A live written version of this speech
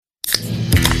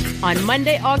On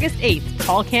Monday, August 8th,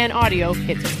 Tall Can Audio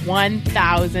hits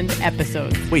 1,000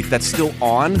 episodes. Wait, that's still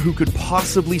on? Who could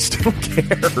possibly still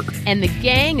care? And the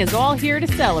gang is all here to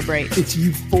celebrate. It's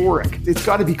euphoric. It's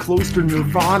got to be close to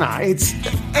Nirvana. It's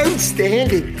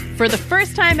outstanding. For the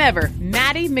first time ever,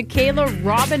 Maddie, Michaela,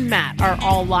 Rob, and Matt are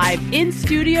all live in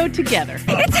studio together.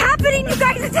 It's happening, you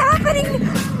guys! It's happening!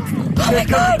 Oh my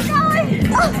God!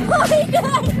 Oh my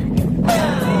God!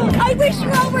 I wish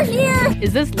you all were here!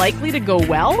 Is this likely to go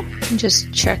well?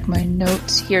 Just check my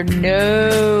notes here.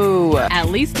 No. At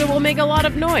least it will make a lot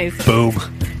of noise. Boom.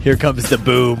 Here comes the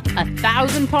boom.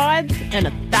 1,000 pods and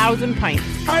 1,000 pints.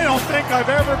 I don't think I've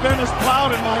ever been as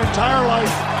proud in my entire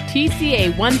life.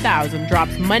 TCA 1000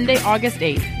 drops Monday, August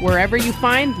 8th, wherever you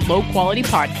find low-quality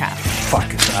podcasts.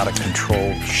 Fuck, it's out of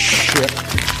control. Shit.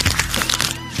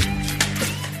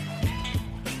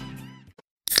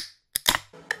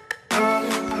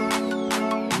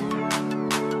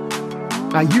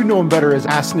 You know him better as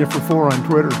Ass Sniffer 4 on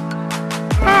Twitter.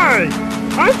 Hey,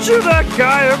 aren't you that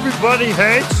guy everybody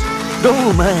hates?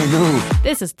 No, man, no.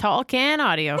 This is Tall Can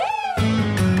Audio.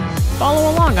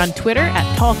 Follow along on Twitter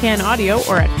at Tall Can Audio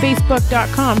or at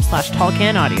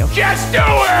facebook.com/TallCanAudio. Just do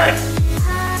it!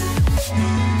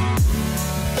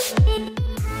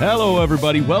 Hello,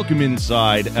 everybody. Welcome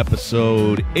inside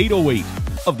episode 808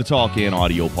 of the Tall Can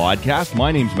Audio podcast.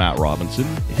 My name's Matt Robinson.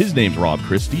 His name's Rob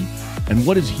Christie. And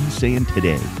what is he saying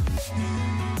today?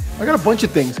 I got a bunch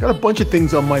of things.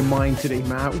 On my mind today,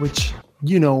 Matt, which,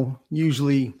 you know,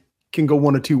 usually can go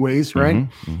one of two ways, right?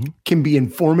 Can be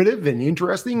informative and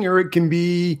interesting, or it can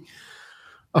be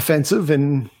offensive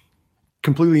and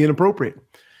completely inappropriate.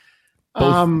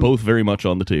 Both very much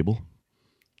on the table.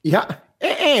 Yeah.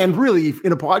 And really,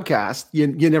 in a podcast, you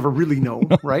never really know,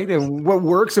 right? And what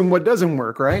works and what doesn't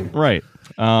work, right? Right.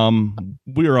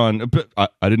 We're on, I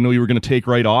didn't know you were going to take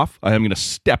right off. I am going to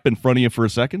step in front of you for a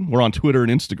second. We're on Twitter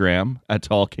and Instagram at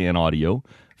Tall Can Audio,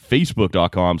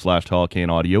 Facebook.com/Tall Can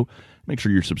Audio. Make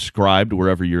sure you're subscribed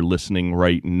wherever you're listening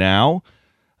right now.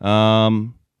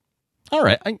 All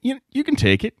right. You can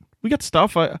take it. We got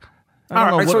stuff. I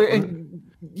don't know.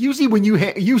 Usually when you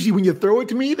throw it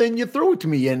to me, then you throw it to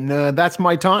me, and that's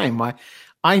my time.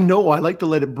 I know I like to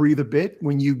let it breathe a bit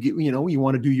when you get, you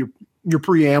want to do your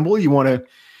preamble, you want to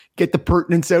get the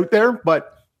pertinence out there.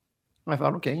 But I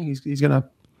thought, okay, he's gonna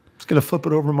flip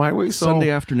it over my way. So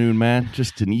Sunday afternoon, man,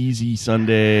 just an easy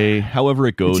Sunday. However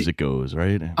it goes,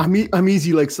 right? I'm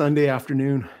easy like Sunday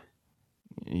afternoon.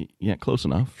 Yeah, close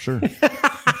enough. Sure,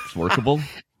 it's workable.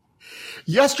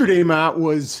 Yesterday, Matt,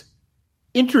 was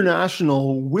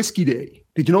International Whiskey Day.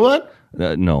 Did you know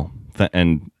that? No,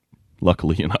 and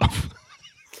luckily enough.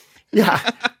 Yeah,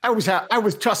 I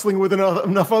was tussling with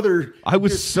enough other. I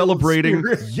was celebrating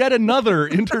yet another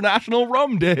International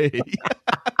Rum Day.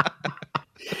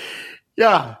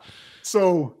 Yeah,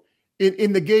 so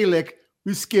in the Gaelic,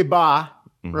 whiskey ba,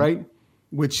 right,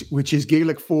 which is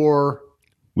Gaelic for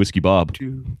Whiskey Bob.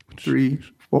 2, 3,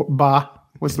 4, ba.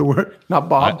 What's the word? Not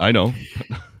Bob. I know.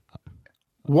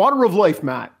 Water of life,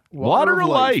 Matt. Water of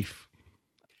life.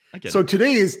 So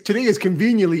today is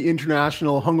conveniently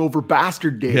International Hungover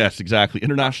Bastard Day. Yes, exactly.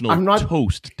 International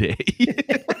Toast Day.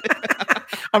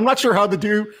 I'm not sure how to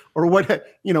do or what,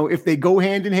 if they go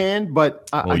hand in hand, but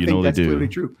I think that's clearly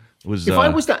true. If I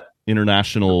was to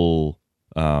International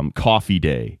Coffee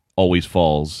Day always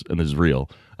falls, and this is real,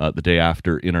 the day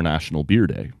after International Beer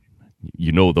Day.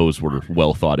 Those were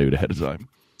well thought out ahead of time.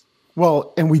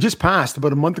 Well, and we just passed,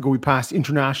 about a month ago, we passed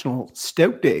International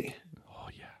Stout Day. Oh,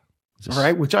 yeah. All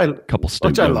right, which I... A couple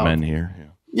stout men here.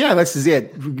 Yeah, this is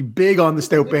it. Big on the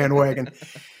stout bandwagon.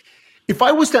 If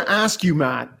I was to ask you,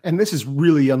 Matt, and this is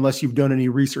really, unless you've done any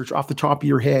research off the top of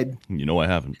your head... I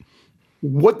haven't.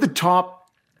 What the top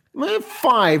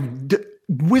 5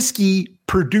 whiskey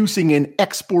producing and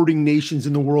exporting nations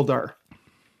in the world are?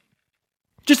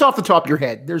 Just off the top of your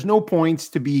head. There's no points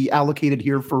to be allocated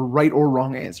here for right or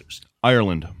wrong answers.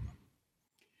 Ireland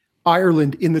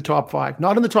in the top 5.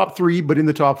 Not in the top 3, but in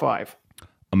the top 5.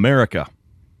 America.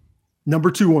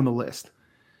 Number 2 on the list.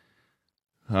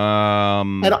 And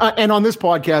on this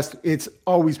podcast, it's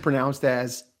always pronounced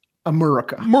as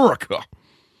America.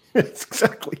 Yes,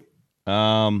 exactly.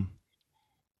 Do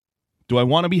I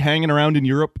want to be hanging around in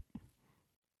Europe?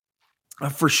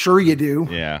 For sure you do.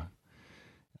 Yeah.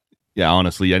 Yeah,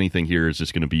 honestly, anything here is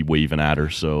just going to be waving at her.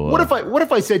 So what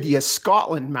if I said to you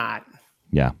Scotland, Matt?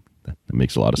 Yeah, that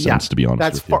makes a lot of sense. To be honest,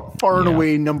 that's far and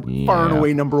away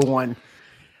number 1.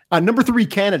 Number 3,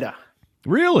 Canada.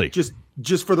 Really? Just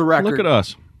for the record. Look at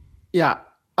us. Yeah.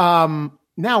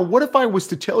 Now, what if I was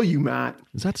to tell you, Matt?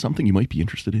 Is that something you might be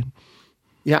interested in?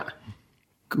 Yeah.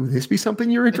 Could this be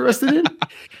something you're interested in?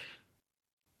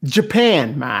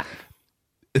 Japan, Matt.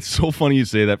 It's so funny you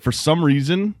say that. For some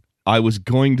reason, I was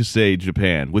going to say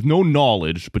Japan with no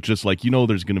knowledge, but just like,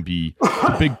 there's going to be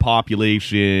a big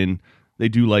population. They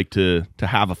do like to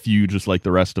have a few just like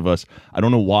the rest of us. I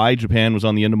don't know why Japan was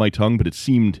on the end of my tongue, but it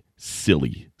seemed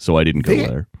silly, so I didn't go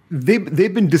there.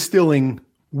 They've been distilling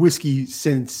whiskey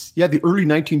since the early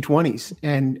 1920s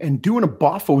and doing a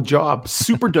boffo job.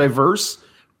 Super diverse,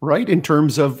 right, in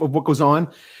terms of what goes on.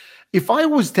 If I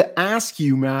was to ask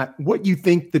you, Matt, what you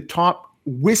think the top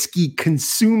whiskey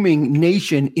consuming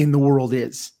nation in the world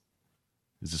is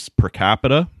this per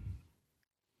capita?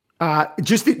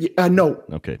 No.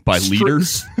 Okay, by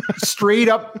liters? Straight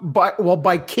up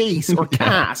by case or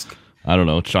cask. I don't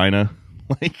know, China,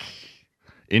 like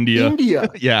India.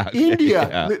 Yeah. India.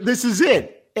 Yeah. This is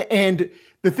it. And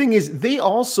the thing is, they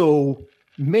also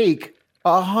make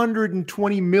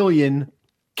 120 million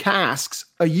casks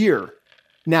a year.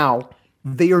 Now,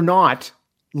 they are not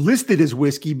listed as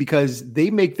whiskey because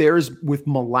they make theirs with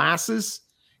molasses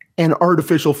and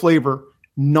artificial flavor,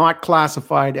 not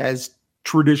classified as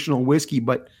traditional whiskey.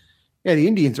 But the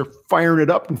Indians are firing it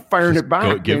up and firing it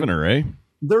back. Giving her, eh?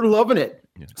 They're loving it.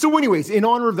 Yeah. So anyways, in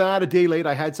honor of that, a day late,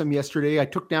 I had some yesterday. I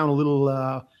took down a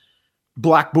little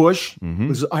Black Bush. It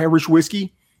was Irish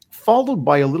whiskey, followed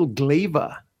by a little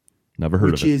Glava. Never heard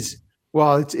of it. Which is,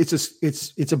 well,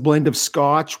 it's a blend of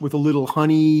Scotch with a little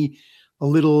honey, a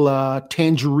little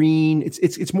tangerine.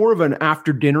 It's more of an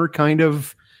after dinner kind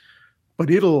of, but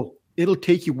it'll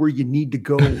take you where you need to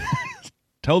go.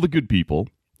 Tell the good people,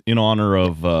 in honor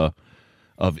of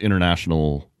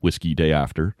International Whiskey Day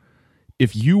After,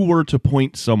 if you were to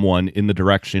point someone in the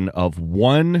direction of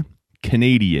one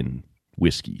Canadian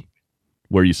whiskey,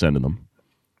 where are you sending them?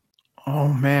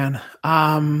 Oh man,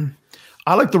 I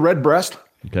like the Redbreast.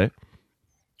 Okay.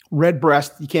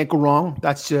 Redbreast, you can't go wrong.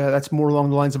 That's more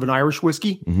along the lines of an Irish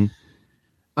whiskey. Mm-hmm.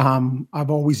 I've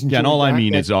always enjoyed. Yeah, and all I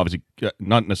mean is obviously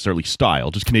not necessarily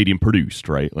style, just Canadian produced,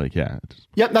 right? Like, yeah,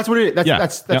 that's what it is.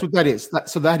 That's what that is.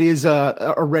 So that is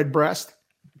a Redbreast.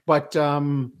 But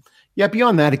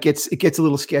beyond that, it gets a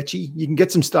little sketchy. You can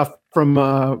get some stuff from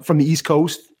the East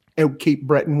Coast, out Cape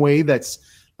Breton way. That's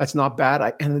not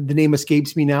bad. And the name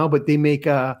escapes me now, but they make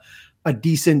a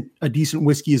decent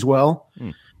whiskey as well.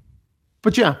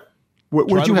 But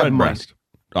where'd you have in mind?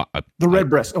 The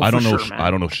Redbreast. I don't know. I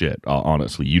don't know shit.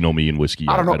 Honestly, you know me in whiskey.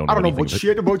 I don't know about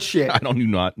shit. I do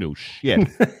not know shit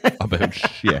about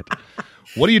shit.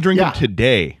 What are you drinking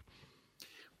today?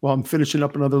 Well, I'm finishing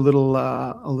up another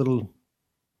little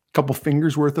couple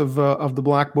fingers worth of the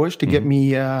Black Bush to get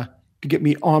me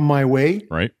on my way.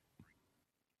 Right.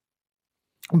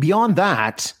 Beyond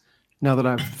that, now that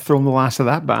I've thrown the last of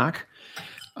that back,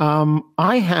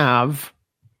 I have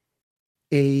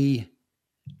a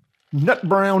Nut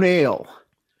Brown Ale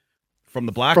from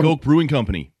the Black Oak Brewing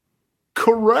Company.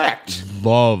 Correct.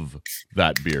 Love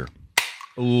that beer.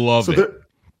 Love it.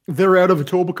 They're out of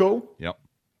Etobicoke. Yep.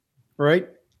 Right.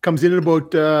 Comes in at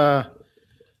about 5.5,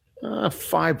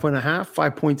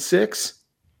 5.6.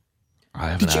 I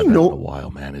haven't had that in a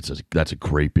while, man. That's a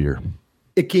great beer.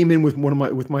 It came in with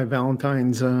my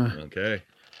Valentine's. Okay.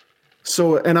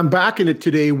 So, and I'm backing it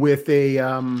today with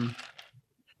a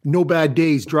No Bad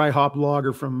Days dry hop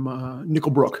lager from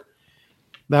Nickelbrook.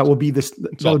 That will be the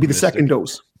second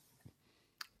dose.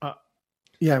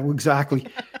 Yeah, exactly.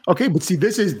 Okay, but see,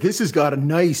 this has got a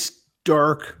nice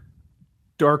dark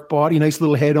body, nice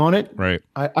little head on it. Right.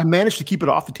 I managed to keep it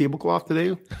off the tablecloth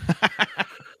today,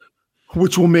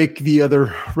 which will make the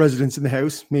other residents in the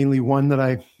house, mainly one that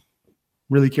I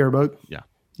really care about. Yeah.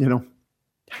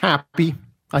 Happy.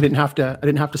 I didn't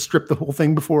have to strip the whole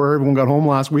thing before everyone got home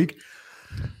last week.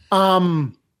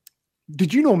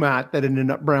 Did you know, Matt, that in a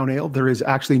Nut Brown Ale there is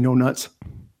actually no nuts?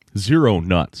 Zero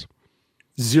nuts.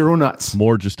 Zero nuts.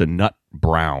 More just a nut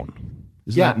brown.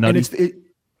 Isn't that nutty? And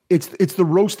it's the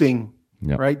roasting,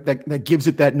 right? That gives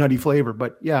it that nutty flavor.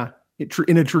 But yeah,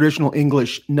 in a traditional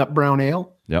English Nut Brown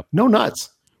Ale, no nuts.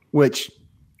 Which,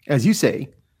 as you say,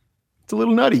 it's a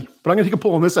little nutty. But I'm going to take a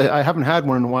pull on this. I haven't had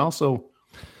one in a while, so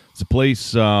it's a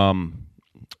place.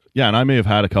 And I may have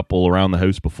had a couple around the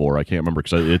house before. I can't remember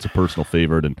because it's a personal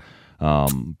favorite. And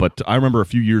but I remember a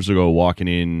few years ago walking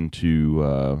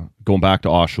into going back to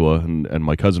Oshawa and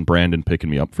my cousin Brandon picking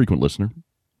me up, frequent listener.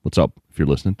 What's up if you're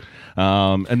listening?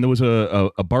 And there was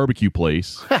a barbecue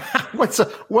place.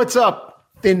 What's up,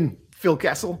 Thin Phil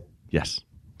Kessel? Yes,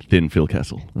 Thin Phil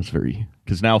Kessel. That's very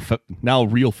because now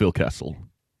real Phil Kessel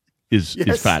is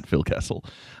fat Phil Kessel.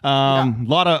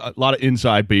 Lot of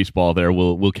inside baseball there.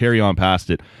 We'll carry on past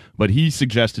it. But he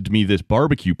suggested to me this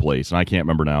barbecue place, and I can't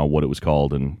remember now what it was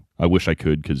called. And I wish I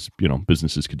could because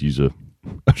businesses could use a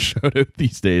a shout out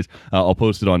these days. I'll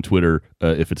post it on Twitter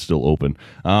if it's still open.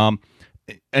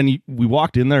 And we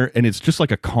walked in there, and it's just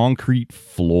like a concrete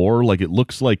floor. Like, it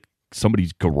looks like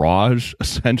somebody's garage,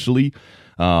 essentially.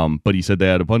 But he said they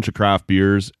had a bunch of craft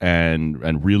beers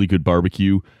and really good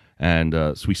barbecue. And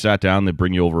so we sat down. They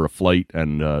bring you over a flight,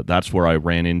 and that's where I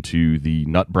ran into the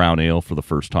Nut Brown Ale for the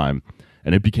first time.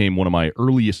 And it became one of my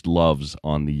earliest loves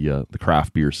on the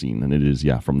craft beer scene. And it is,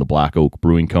 from the Black Oak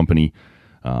Brewing Company.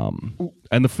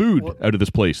 And the food out of this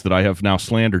place that I have now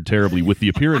slandered terribly with the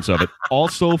appearance of it,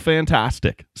 also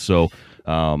fantastic. So,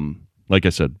 like I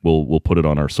said, we'll put it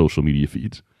on our social media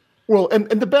feeds. Well, and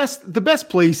the best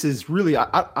place is really,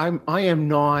 I am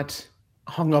not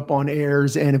hung up on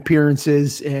airs and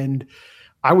appearances. And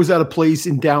I was at a place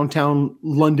in downtown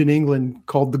London, England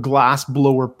called the Glass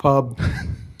Blower Pub.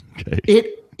 Okay.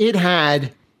 It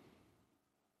had,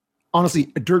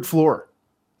 honestly, a dirt floor.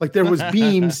 Like, there was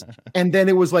beams, and then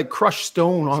it was like crushed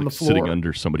stone on the floor. Sitting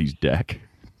under somebody's deck.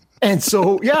 And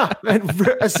so,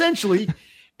 essentially,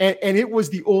 and it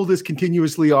was the oldest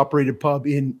continuously operated pub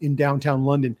in downtown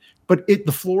London. But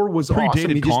the floor was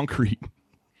predated awesome. Concrete.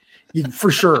 For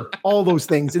sure. All those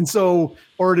things. And so,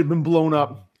 or it had been blown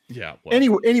up. Yeah. Well.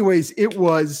 Anyways, it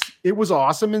was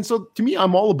awesome. And so, to me,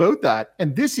 I'm all about that.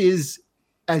 And this is,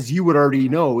 as you would already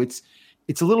know, it's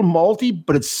a little malty,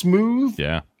 but it's smooth.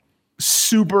 Yeah.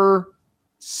 Super,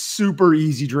 super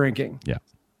easy drinking. Yeah.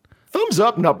 Thumbs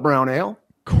up, Nut Brown Ale.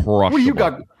 Crushable.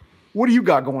 What do you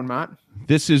got going, Matt?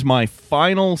 This is my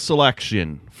final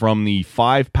selection from the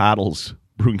Five Paddles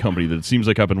Brewing Company that it seems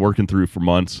like I've been working through for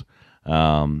months.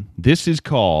 This is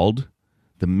called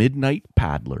the Midnight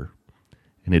Paddler,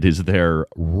 and it is their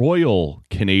Royal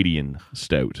Canadian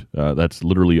Stout. That's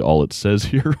literally all it says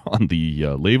here on the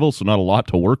label, so not a lot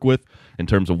to work with in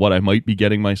terms of what I might be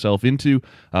getting myself into.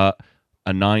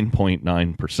 A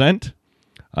 9.9%.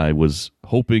 I was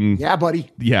hoping... Yeah, buddy.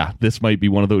 Yeah, this might be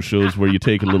one of those shows where you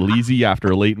take it a little easy after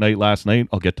a late night last night.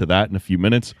 I'll get to that in a few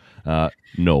minutes.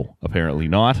 No, apparently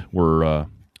not. We're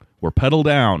pedal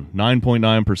down,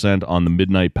 9.9% on the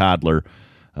Midnight Paddler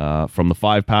from the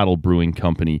Five Paddle Brewing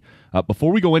Company.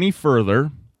 Before we go any further,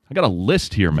 I got a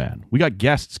list here, man. We got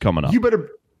guests coming up. You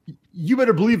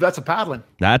better believe that's a paddling.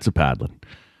 That's a paddling.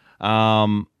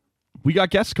 We got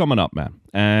guests coming up, man.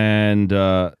 And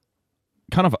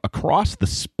kind of across the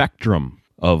spectrum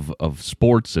of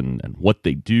sports and what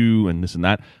they do and this and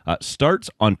that. Starts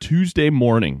on Tuesday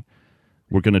morning.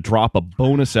 We're going to drop a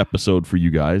bonus episode for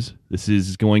you guys. This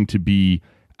is going to be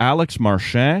Alex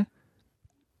Marchand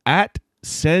at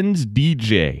Sens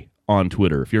DJ on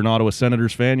Twitter. If you're an Ottawa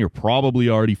Senators fan, you're probably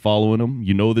already following him.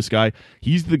 You know this guy.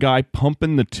 He's the guy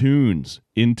pumping the tunes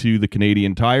into the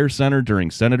Canadian Tire Center during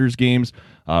Senators games.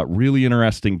 Really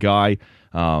interesting guy.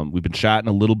 We've been chatting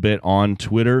a little bit on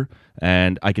Twitter,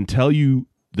 and I can tell you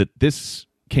that this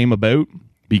came about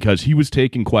because he was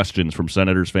taking questions from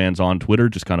Senators fans on Twitter,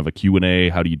 just kind of a Q&A,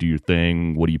 how do you do your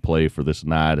thing, what do you play for this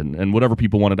and that, and whatever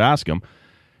people wanted to ask him.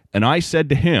 And I said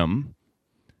to him,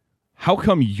 how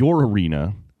come your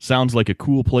arena sounds like a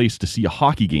cool place to see a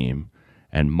hockey game,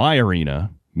 and my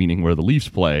arena, meaning where the Leafs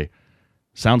play,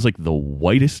 sounds like the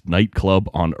whitest nightclub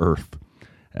on earth?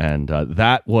 And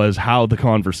that was how the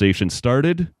conversation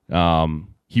started.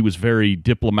 He was very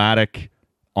diplomatic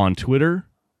on Twitter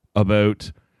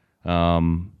about,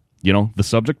 the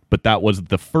subject. But that was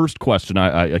the first question.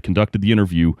 I conducted the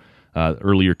interview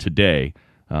earlier today.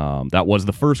 That was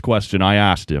the first question I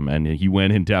asked him. And he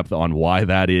went in depth on why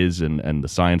that is and the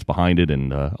science behind it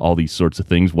and all these sorts of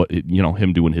things,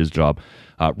 him doing his job.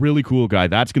 Really cool guy.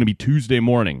 That's going to be Tuesday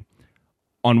morning.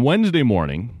 On Wednesday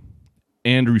morning,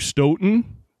 Andrew Stoughton,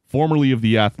 formerly of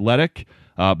The Athletic,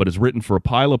 but has written for a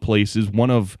pile of places, one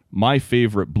of my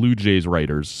favorite Blue Jays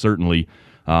writers, certainly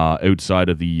outside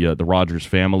of the Rogers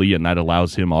family, and that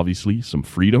allows him, obviously, some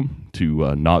freedom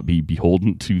to not be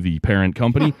beholden to the parent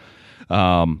company,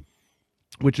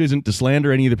 which isn't to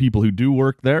slander any of the people who do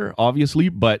work there, obviously,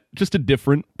 but just a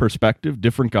different perspective,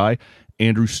 different guy.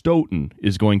 Andrew Stoughton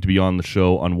is going to be on the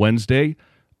show on Wednesday.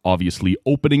 Obviously,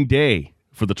 opening day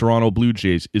for the Toronto Blue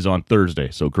Jays is on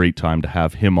Thursday, so great time to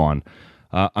have him on.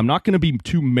 I'm not going to be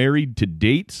too married to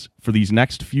dates for these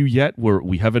next few yet, where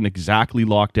we haven't exactly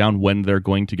locked down when they're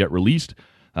going to get released.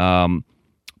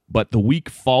 But the week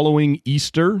following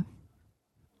Easter,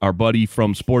 our buddy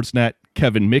from Sportsnet,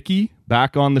 Kevin Mickey,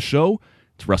 back on the show.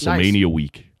 It's WrestleMania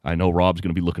week. I know Rob's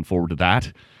going to be looking forward to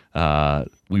that.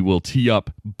 We will tee up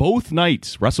both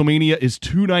nights. WrestleMania is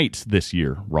 2 nights this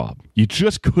year, Rob. You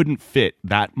just couldn't fit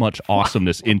that much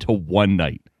awesomeness into one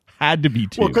night. Had to be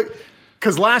 2. Well,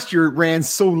 because last year it ran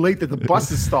so late that the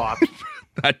buses stopped.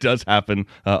 That does happen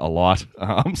a lot.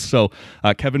 So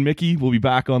Kevin Mickey will be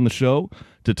back on the show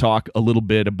to talk a little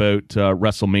bit about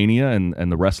WrestleMania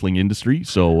and the wrestling industry.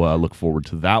 So look forward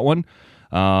to that one.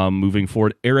 Moving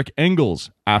forward, Eric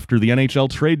Engels, after the NHL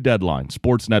trade deadline,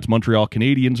 Sportsnet's Montreal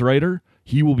Canadiens writer.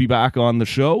 He will be back on the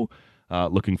show.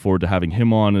 Looking forward to having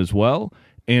him on as well.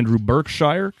 Andrew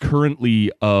Berkshire,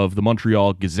 currently of the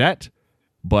Montreal Gazette,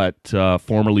 but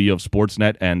formerly of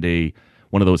Sportsnet and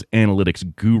one of those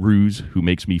analytics gurus who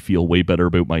makes me feel way better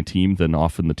about my team than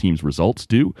often the team's results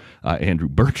do. Andrew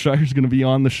Berkshire is going to be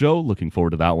on the show. Looking forward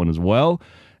to that one as well.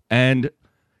 And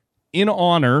in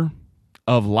honor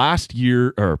of last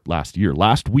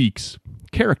week's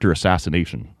character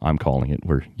assassination, I'm calling it,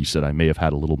 where you said I may have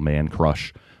had a little man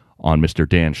crush on Mr.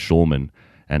 Dan Schulman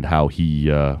and how he,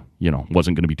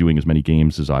 wasn't going to be doing as many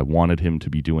games as I wanted him to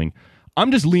be doing.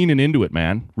 I'm just leaning into it,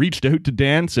 man. Reached out to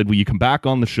Dan, said, will you come back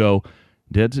on the show?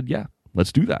 Dad said, yeah,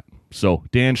 let's do that. So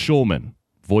Dan Schulman,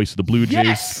 voice of the Blue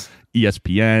Jays,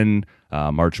 ESPN,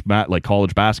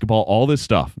 college basketball, all this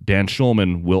stuff. Dan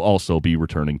Schulman will also be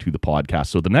returning to the podcast.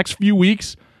 So the next few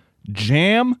weeks,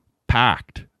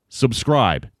 jam-packed.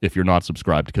 Subscribe if you're not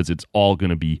subscribed, because it's all going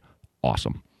to be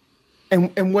awesome.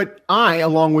 And what I,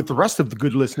 along with the rest of the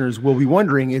good listeners, will be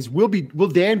wondering is, will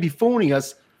Dan be phoning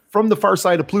us from the far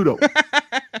side of Pluto?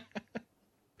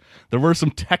 There were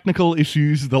some technical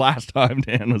issues the last time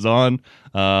Dan was on.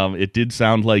 It did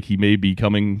sound like he may be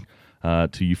coming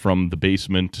to you from the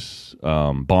basement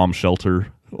bomb shelter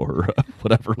or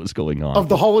whatever was going on. Of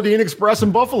the Holiday Inn Express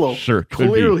in Buffalo. Sure,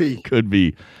 could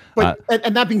be. But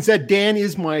and that being said,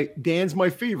 Dan's my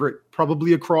favorite,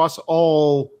 probably across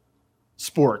all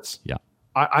sports. Yeah.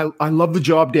 I love the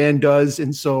job Dan does,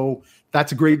 and so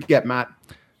that's a great get, Matt.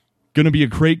 Going to be a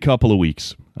great couple of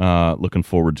weeks. Looking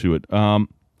forward to it.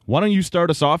 Why don't you start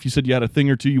us off? You said you had a thing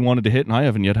or two you wanted to hit, and I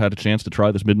haven't yet had a chance to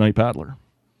try this Midnight Paddler.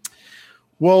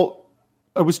 Well,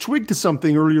 I was twigged to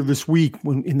something earlier this week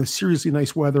when, in the seriously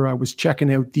nice weather, I was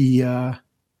checking out the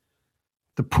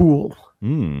pool,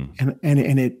 and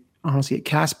it honestly it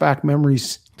cast back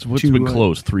memories. So what's been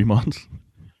closed 3 months?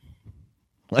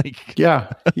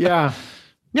 Yeah.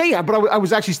 But I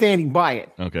was actually standing by it.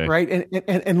 Okay. Right.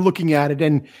 And looking at it,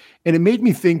 and it made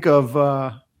me think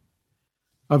of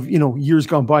years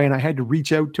gone by, and I had to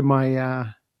reach out to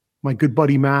my good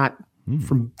buddy Matt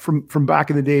from back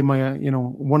in the day.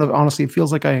 Honestly, it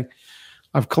feels like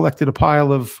I've collected a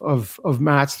pile of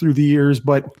Matts through the years,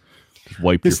 but just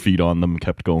wiped your feet on them,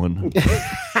 kept going.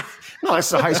 No,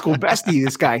 that's a high school bestie.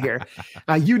 This guy here,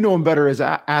 you know him better as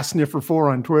Ass Sniffer 4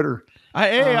 on Twitter.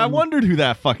 I wondered who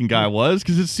that fucking guy was,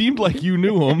 because it seemed like you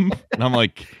knew him, and I'm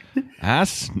like,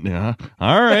 yeah,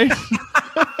 all right.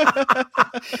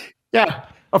 Yeah,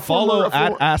 follow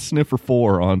at Ass Sniffer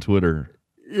 4 on Twitter.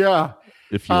 Yeah,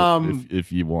 if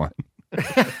you want.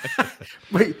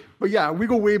 but yeah, we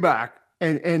go way back,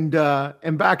 and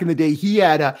back in the day, he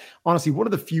had honestly one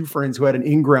of the few friends who had an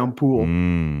in-ground pool.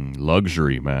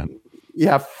 Luxury, man.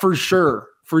 Yeah, for sure.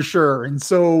 And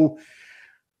so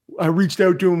I reached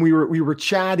out to him. We were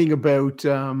chatting about.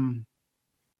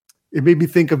 It made me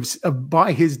think of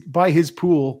by his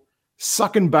pool,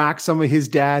 sucking back some of his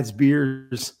dad's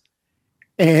beers,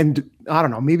 and I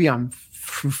don't know, maybe I'm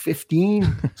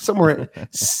 15, somewhere in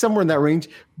that range.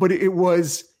 But it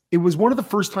was one of the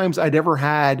first times I'd ever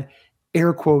had,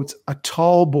 air quotes, a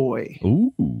tall boy.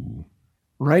 Ooh,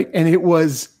 right, and it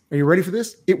was. Are you ready for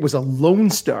this? It was a Lone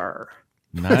Star.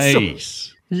 Nice.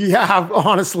 So, yeah,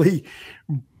 honestly.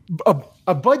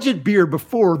 A budget beer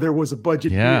before there was a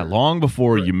budget beer. Yeah, long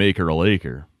before you make her a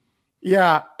Laker.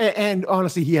 Yeah, and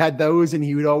honestly, he had those, and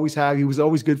he was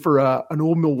always good for an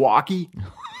old Milwaukee.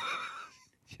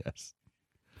 Yes.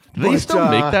 Do they still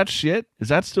make that shit? Is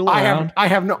that still around? I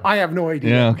have no idea.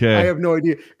 Yeah, okay. I have no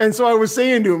idea. And so I was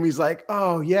saying to him, he's like,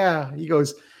 oh yeah. He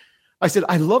goes, I said,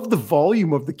 I love the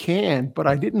volume of the can, but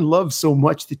I didn't love so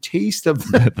much the taste of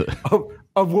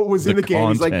of what was in the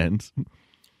can.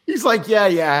 He's like,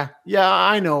 yeah,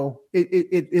 I know.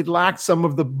 It lacked some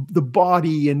of the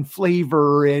body and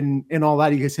flavor and all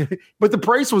that. He goes, but the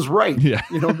price was right. Yeah.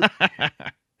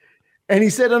 And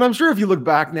he said, and I'm sure if you look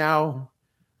back now,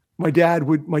 my dad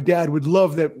would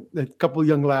love that a couple of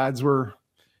young lads were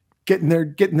getting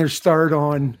their start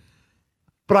on.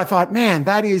 But I thought, man,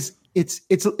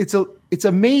 it's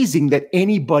amazing that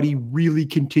anybody really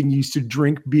continues to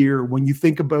drink beer when you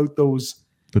think about those.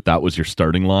 That was your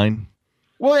starting line.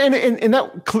 Well, and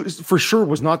that for sure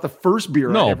was not the first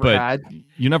beer I ever had.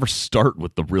 You never start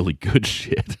with the really good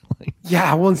shit.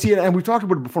 Yeah, well, and we've talked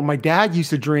about it before. My dad used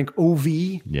to drink OV.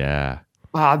 Yeah.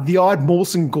 The odd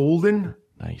Molson Golden.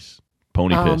 Nice.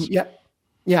 Pony piss.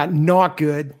 Yeah, not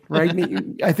good, right?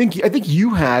 I think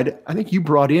you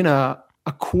brought in a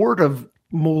quart of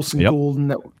Molson Golden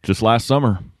that just last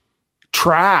summer.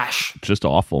 Trash. Just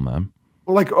awful, man.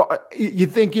 Like you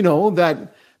think,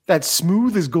 that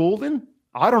smooth is golden?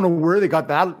 I don't know where they got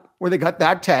that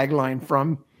tagline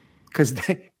from, because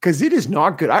it is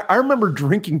not good. I remember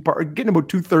getting about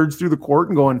 2/3 through the quart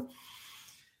and going,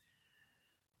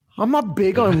 I'm not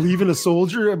big on leaving a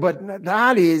soldier, but that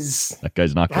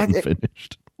guy's not getting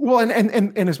finished. Well,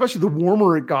 and especially the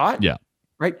warmer it got. Yeah.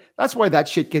 Right. That's why that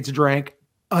shit gets drank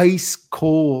ice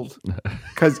cold.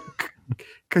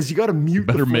 Because you got to mute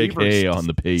better the make flavors hay on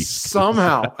the paste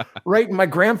somehow. Right. And my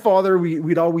grandfather,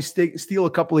 we'd always steal a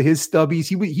couple of his stubbies.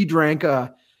 He drank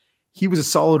he was a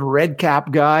solid red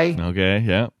cap guy. Okay.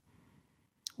 Yeah.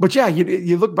 But yeah,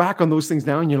 you look back on those things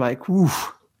now and you're like,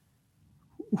 oof.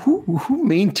 Who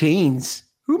maintains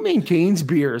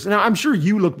beers? Now I'm sure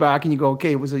you look back and you go,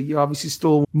 okay, you obviously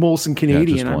stole Molson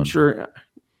Canadian. I'm sure.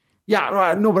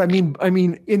 Yeah, no, but I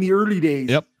mean, in the early days.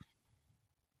 Yep.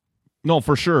 No,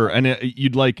 for sure. And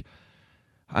you'd like,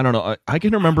 I don't know. I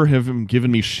can remember him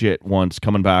giving me shit once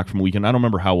coming back from a weekend. I don't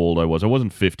remember how old I was. I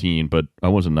wasn't 15, but I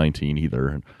wasn't 19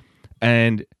 either.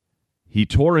 And he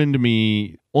tore into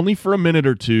me only for a minute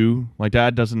or two. My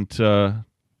dad doesn't go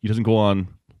on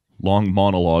long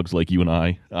monologues like you and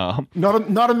I.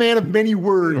 Not a man of many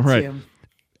words, right. Tim.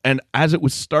 And as it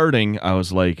was starting, I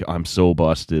was like, I'm so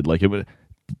busted. Like it was,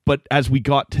 but as we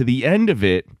got to the end of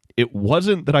it, it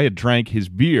wasn't that I had drank his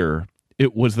beer.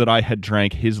 It was that I had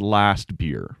drank his last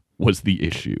beer was the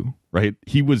issue, right?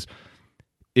 He was,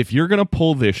 if you're going to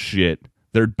pull this shit,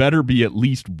 there'd better be at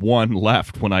least one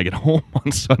left when I get home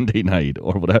on Sunday night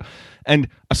or whatever. And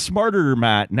a smarter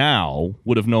Matt now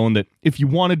would have known that if you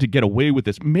wanted to get away with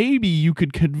this, maybe you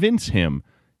could convince him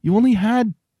you only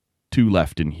had 2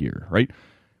 left in here, right?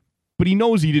 But he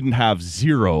knows he didn't have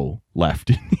 0 left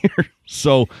in here.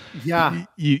 So yeah,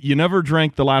 you never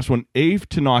drank the last one. A,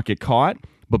 to not get caught,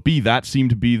 but B, that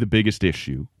seemed to be the biggest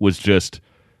issue, was just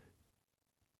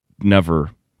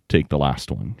never take the last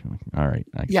one. All right.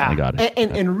 I got it.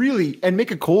 And really, and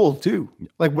make it cold too.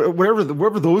 Like wherever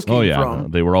those came from. No,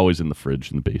 they were always in the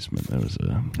fridge in the basement. There was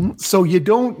So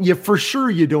you for sure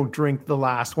you don't drink the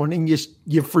last one, and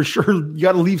you for sure you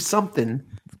got to leave something.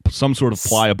 Some sort of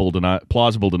plausible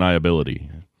deniability.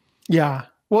 Yeah.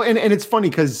 Well, and it's funny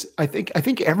because I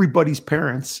think everybody's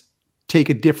parents take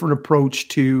a different approach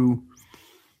to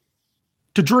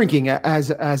drinking as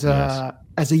a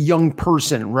young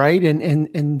person, right?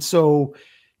 And so,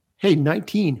 hey,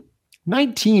 19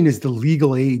 is the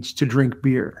legal age to drink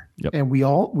beer. Yep. And we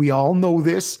all know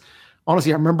this.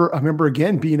 Honestly, I remember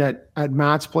again being at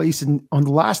Matt's place and on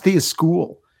the last day of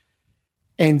school.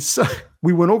 And so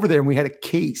we went over there and we had a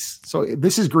case. So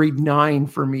this is grade 9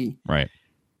 for me. Right.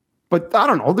 But I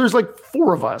don't know, there's like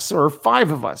 4 of us or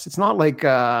 5 of us. It's not like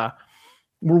we're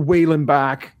whaling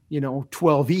back,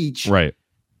 12 each. Right.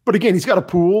 But again, he's got a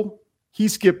pool. He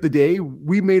skipped the day.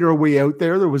 We made our way out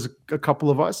there. There was a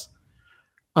couple of us.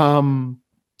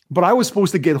 But I was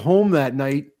supposed to get home that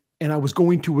night and I was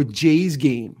going to a Jays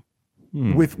game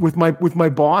with my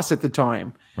boss at the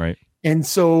time. Right. And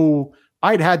so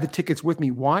I'd had the tickets with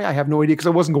me. Why? I have no idea, because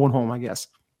I wasn't going home, I guess.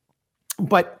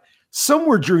 But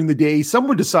somewhere during the day,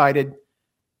 someone decided,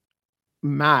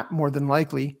 Matt, more than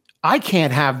likely, I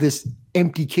can't have this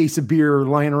empty case of beer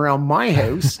lying around my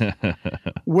house.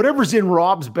 Whatever's in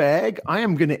Rob's bag, I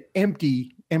am going to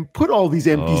empty and put all these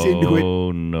empties into it.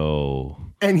 Oh, no.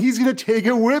 And he's going to take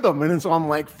it with him. And so I'm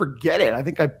like, forget it. I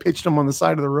think I pitched him on the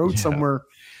side of the road somewhere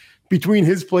between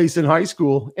his place and high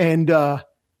school. And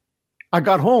I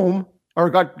got home, or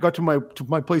got to my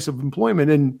place of employment,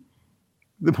 and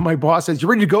my boss says, "You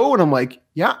ready to go?" And I'm like,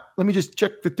 "Yeah, let me just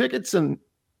check the tickets." And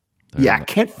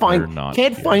can't find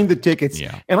the tickets.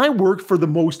 Yeah. And I worked for the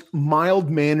most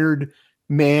mild-mannered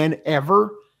man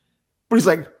ever. But he's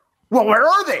like, "Well, where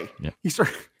are they?" Yeah. He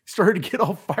started to get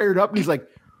all fired up, and he's like,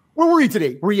 "Where were you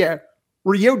today? Were you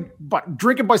out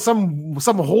drinking by some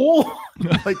hole?"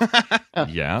 Like,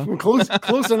 yeah,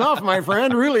 close enough, my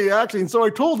friend. Really, actually. And so I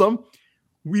told him,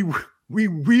 we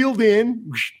wheeled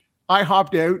in. I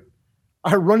hopped out.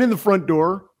 I run in the front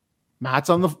door. Matt's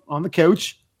on the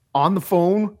couch, on the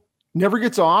phone, never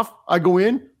gets off. I go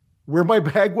in where my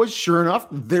bag was. Sure enough,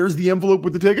 there's the envelope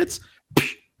with the tickets.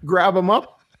 Grab them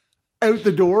up, out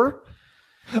the door.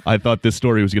 I thought this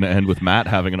story was going to end with Matt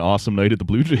having an awesome night at the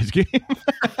Blue Jays game.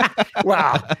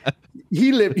 Wow,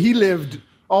 he lived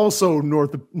also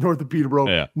north of Peterborough.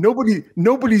 Yeah.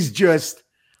 Nobody's just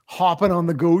hopping on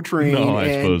the GO train. No,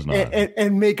 I suppose not.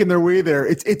 And making their way there.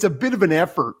 It's a bit of an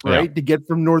effort, right, to get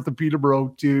from north of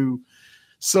Peterborough to.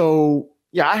 So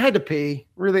Yeah, I had to pay.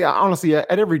 Really, honestly, at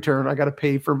every turn, I got to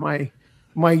pay for my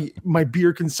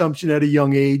beer consumption at a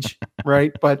young age,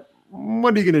 right? But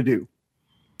what are you going to do?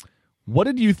 What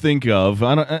did you think of?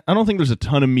 I don't think there's a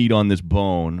ton of meat on this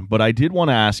bone, but I did want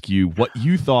to ask you what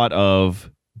you thought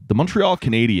of the Montreal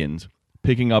Canadiens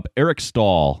picking up Eric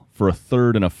Staal for a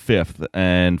third and a fifth.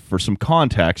 And for some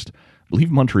context, I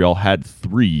believe Montreal had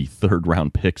 3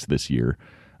 third-round picks this year.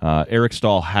 Eric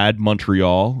Staal had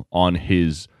Montreal on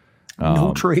his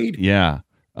no trade. Yeah,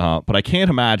 but I can't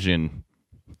imagine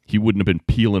he wouldn't have been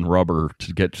peeling rubber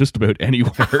to get just about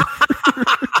anywhere.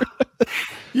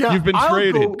 Yeah, you've been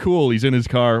traded. Cool. He's in his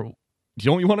car.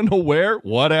 Don't you want to know where?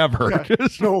 Whatever. Yeah.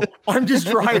 No, I'm just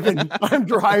driving. I'm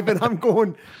driving. I'm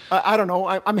going. I don't know.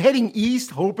 I'm heading east,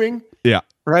 hoping. Yeah.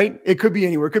 Right. It could be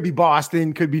anywhere. It could be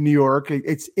Boston. Could be New York.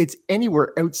 It's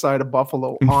anywhere outside of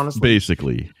Buffalo. Honestly,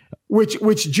 basically.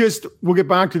 Which just we'll get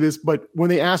back to this. But when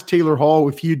they asked Taylor Hall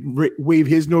if he'd waive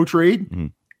his no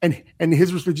trade, and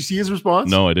his did you see his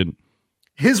response? No, I didn't.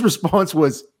 His response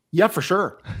was, "Yeah, for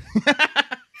sure."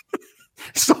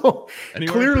 So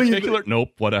anywhere clearly, nope,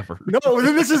 whatever. No,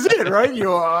 this is it, right?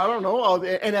 I don't know,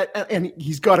 and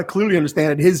he's got to clearly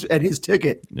understand at his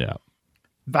ticket. Yeah,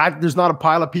 that there's not a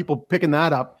pile of people picking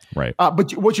that up, right?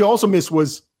 But what you also missed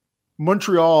was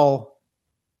Montreal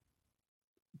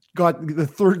got the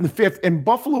third and the fifth, and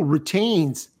Buffalo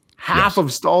retains half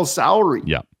of Stahl's salary.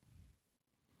 Yeah,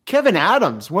 Kevin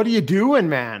Adams, what are you doing,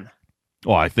 man?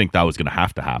 Well, I think that was going to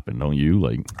happen, don't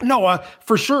you? No,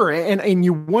 for sure. And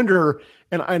you wonder,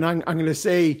 and I'm going to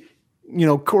say,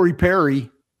 Corey Perry,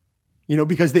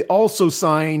 because they also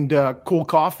signed Cole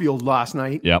Caulfield last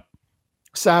night. Yep.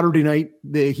 Saturday night,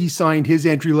 he signed his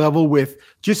entry level with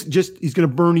just he's going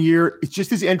to burn a year. It's just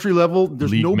his entry level.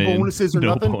 There's no bonuses or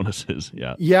nothing. No bonuses.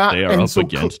 Yeah. Yeah. They are up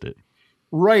against it.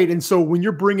 Right. And so when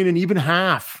you're bringing in even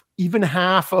half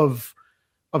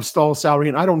of Stahl's salary,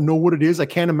 and I don't know what it is. I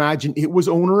can't imagine it was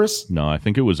onerous. No, I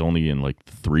think it was only in like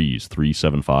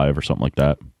 3.75 or something like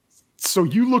that. So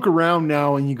you look around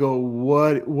now and you go,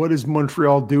 what is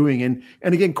Montreal doing? And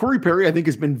again, Corey Perry, I think,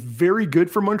 has been very good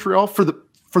for Montreal for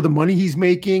the money he's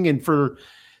making and for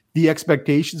the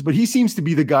expectations. But he seems to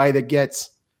be the guy that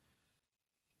gets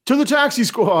to the taxi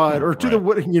squad or to the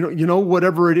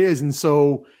whatever it is. And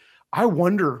so I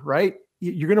wonder, right?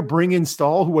 You're going to bring in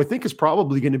Stahl, who I think is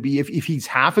probably going to be, if he's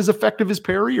half as effective as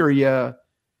Perry, or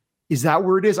is that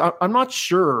where it is? I'm not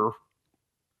sure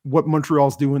what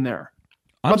Montreal's doing there,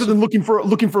 other than looking for a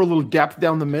little depth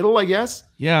down the middle, I guess.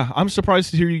 Yeah, I'm surprised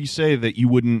to hear you say that you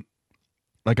wouldn't.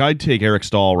 Like, I'd take Eric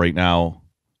Stahl right now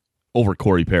over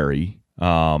Corey Perry.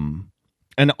 And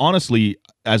honestly,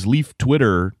 as Leaf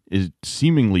Twitter is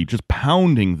seemingly just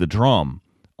pounding the drum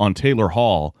on Taylor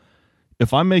Hall,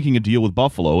 if I'm making a deal with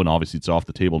Buffalo, and obviously it's off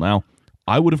the table now,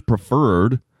 I would have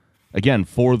preferred, again,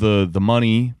 for the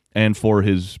money and for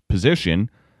his position,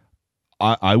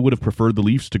 I would have preferred the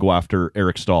Leafs to go after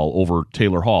Eric Stahl over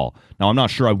Taylor Hall. Now, I'm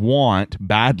not sure I want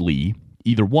badly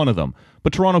either one of them,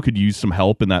 but Toronto could use some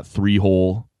help in that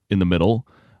 3-hole in the middle,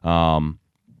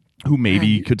 who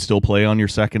maybe could still play on your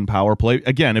second power play.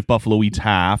 Again, if Buffalo eats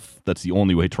half, that's the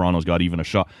only way Toronto's got even a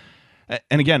shot.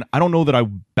 And again, I don't know that I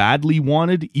badly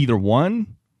wanted either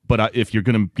one, but if you're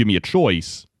going to give me a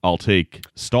choice, I'll take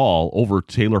Stahl over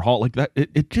Taylor Hall. Like that,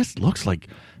 it just looks like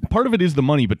part of it is the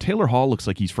money, but Taylor Hall looks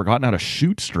like he's forgotten how to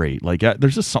shoot straight. Like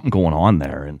there's just something going on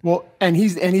there. And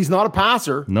he's not a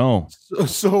passer. No.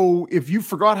 So if you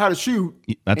forgot how to shoot,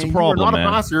 that's a problem. You're not a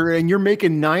passer, and you're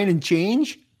making 9 and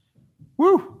change.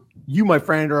 Woo! You, my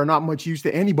friend, are not much use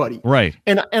to anybody. Right.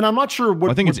 And I'm not sure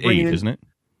what. I think it's 8, isn't it?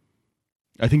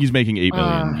 I think he's making $8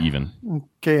 million even.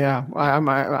 Okay, yeah.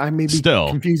 I may be still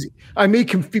confusing. I may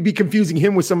be confusing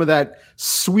him with some of that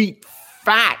sweet,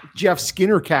 fat Jeff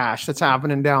Skinner cash that's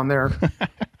happening down there.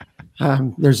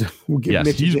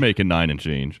 He's making 9 and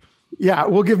change. Yeah,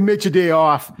 we'll give Mitch a day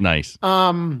off. Nice.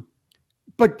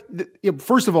 But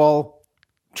first of all,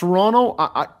 Toronto,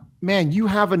 man, you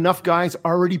have enough guys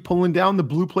already pulling down the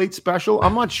blue plate special.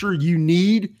 I'm not sure you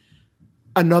need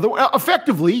another one.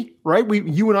 Effectively, right?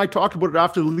 You and I talked about it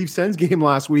after the Leafs Sens game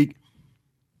last week.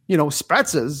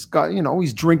 Spezza's got,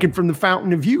 he's drinking from the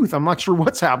fountain of youth. I'm not sure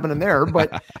what's happening there,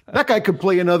 but that guy could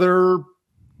play another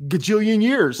gajillion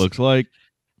years. Looks like.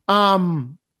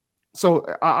 So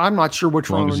I'm not sure what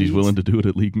Toronto as long as he's needs. willing to do it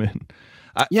at League Min.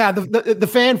 The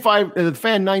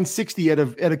fan 960 out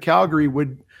of Calgary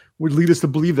would lead us to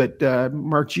believe that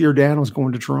Mark Giordano's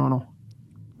going to Toronto.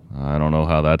 I don't know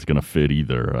how that's going to fit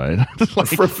either, right?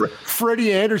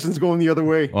 Freddie Anderson's going the other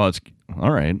way. Oh, it's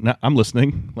all right. Now, I'm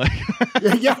listening.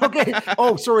 yeah, okay.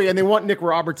 Oh, sorry, and they want Nick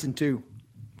Robertson too.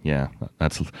 Yeah,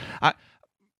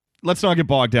 let's not get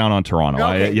bogged down on Toronto.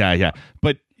 Okay. Yeah.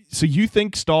 But so you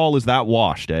think Stahl is that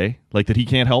washed, eh? Like that he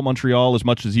can't help Montreal as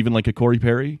much as even like a Corey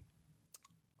Perry?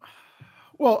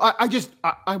 Well,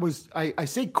 I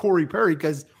say Corey Perry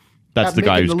because that's the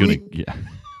guy who's going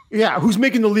to, who's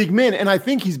making the league min, and I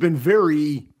think he's been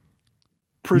very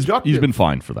productive. He's been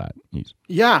fine for that.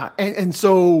 And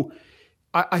so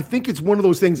I think it's one of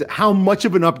those things. How much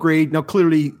of an upgrade? Now,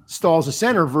 clearly, Stahl's a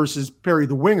center versus Perry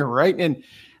the winger, right? And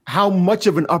how much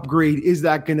of an upgrade is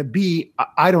that going to be?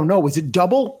 I don't know. Is it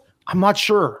double? I'm not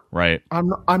sure. Right.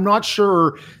 I'm not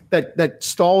sure that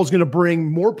Stahl is going to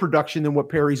bring more production than what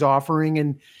Perry's offering,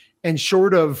 and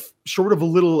short of a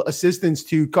little assistance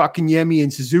to Kotkaniemi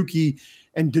and Suzuki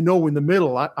and Deneau in the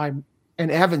middle. And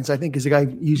Evans, I think, is the guy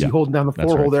usually holding down the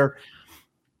four-hole there.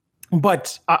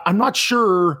 But I'm not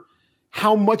sure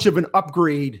how much of an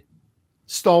upgrade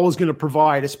Stahl is going to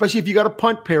provide, especially if you got to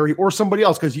punt Perry or somebody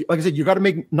else. Because, like I said, you got to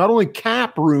make not only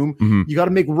cap room, you got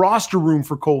to make roster room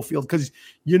for Caulfield. Because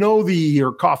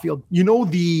Caulfield,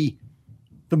 the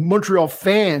Montreal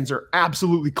fans are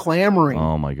absolutely clamoring.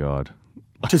 Oh my God,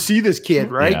 to see this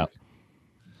kid, right?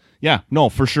 Yeah, no,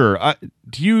 for sure.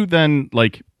 Do you then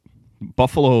like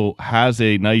Buffalo has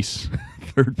a nice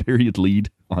third period lead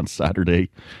on Saturday,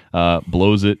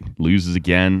 blows it, loses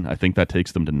again. I think that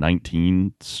takes them to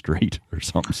 19 straight or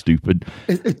something stupid.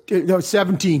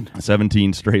 17.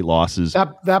 17 straight losses.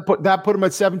 That put them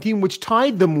at 17, which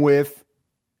tied them with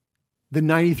the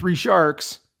 93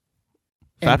 Sharks.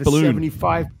 Fat and balloon.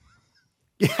 75.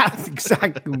 Yeah,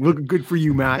 exactly. Looking good for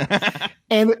you, Matt.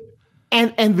 and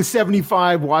the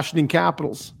 75 Washington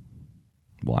Capitals.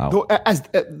 Wow.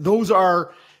 Those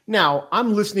are now.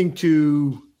 I'm listening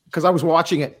to, because I was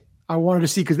watching it. I wanted to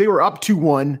see, because they were up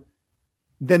 2-1.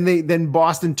 Then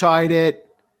Boston tied it.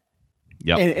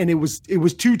 Yeah. And it was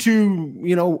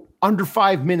 2-2. Under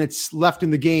 5 minutes left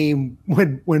in the game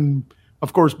when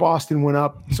of course Boston went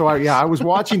up. So I was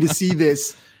watching to see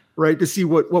this. Right, to see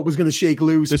what was going to shake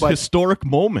loose. This historic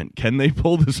moment. Can they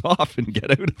pull this off and get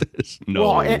out of this?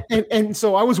 No. Well, and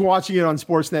so I was watching it on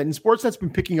Sportsnet, and Sportsnet's been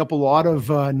picking up a lot of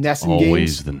Nesson games.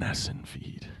 Always the Nesson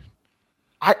feed.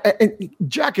 And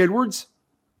Jack Edwards,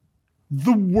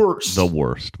 the worst. The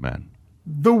worst, man.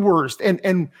 The worst.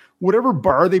 And whatever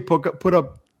bar they put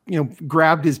up,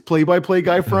 grabbed his play-by-play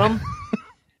guy from.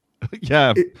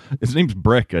 Yeah, his name's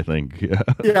Brick, I think.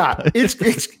 Yeah,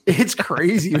 it's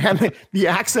crazy, man. The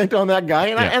accent on that guy,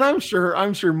 and I'm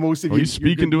sure most of you. He's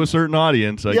speaking to a certain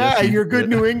audience. I guess your good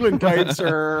New England types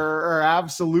are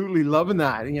absolutely loving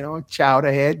that. Chow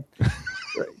to head.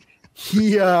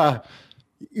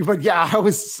 But yeah, I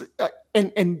was,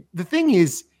 and the thing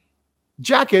is,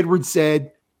 Jack Edwards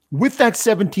said, with that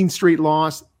 17 straight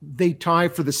loss, they tie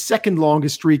for the second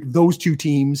longest streak, those two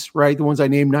teams, right? The ones I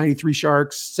named, 93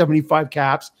 Sharks, 75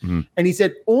 Caps. Mm-hmm. And he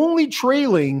said only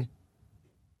trailing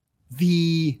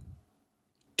the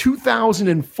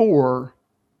 2004.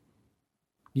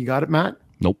 You got it, Matt?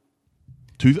 Nope.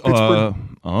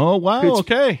 Oh, wow.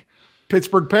 Okay.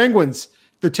 Pittsburgh Penguins,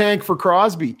 the tank for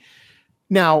Crosby.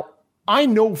 Now, I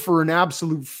know for an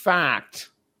absolute fact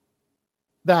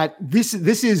that this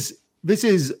is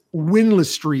winless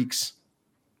streaks,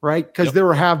 right? Because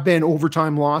there have been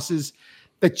overtime losses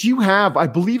that you have. I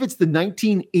believe it's the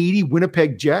 1980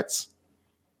 Winnipeg Jets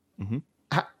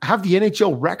have the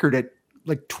NHL record at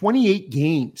like 28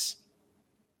 games,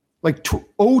 like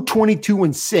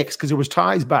 22-6, because there was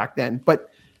ties back then. But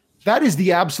that is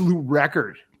the absolute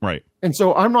record. Right. And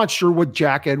so I'm not sure what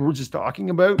Jack Edwards is talking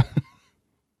about.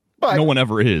 But no one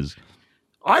ever is.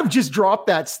 I've just dropped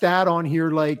that stat on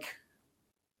here,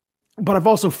 but I've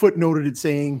also footnoted it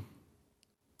saying,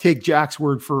 take Jack's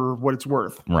word for what it's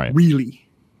worth. Right. Really.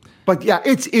 But yeah,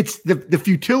 it's the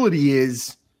futility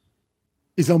is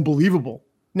unbelievable.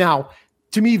 Now,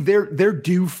 to me, they're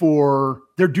due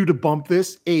to bump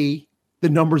this. The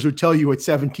numbers would tell you at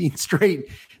 17 straight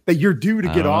that you're due to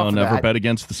get off of never that. bet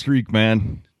against the streak,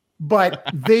 man. But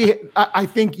I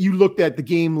think you looked at the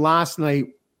game last night,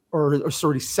 or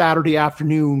Saturday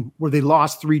afternoon, where they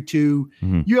lost 3-2.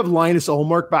 Mm-hmm. You have Linus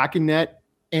Ullmark back in net.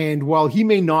 And while he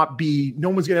may not be, no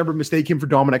one's going to ever mistake him for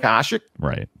Dominic Hasek.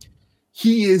 Right.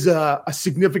 He is a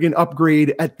significant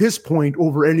upgrade at this point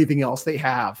over anything else they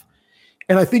have.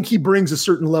 And I think he brings a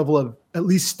certain level of at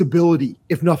least stability,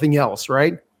 if nothing else,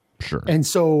 right? Sure. And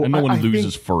so no one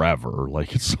loses forever,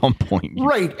 like at some point.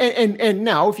 Right. And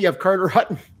now if you have Carter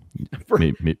Hutton.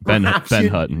 Ben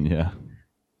Hutton, yeah.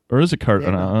 Or is it Carter?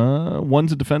 Yeah.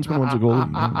 One's a defenseman, one's a goalie.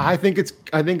 I think it's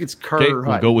Carter Hutton.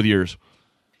 We'll go with yours.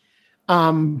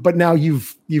 But now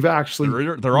you've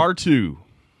actually there are two.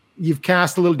 You've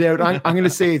cast a little doubt. I'm going to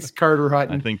say it's Carter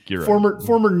Hutton. I think you're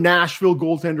former Nashville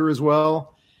goaltender as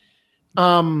well.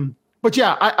 But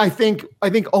yeah, I think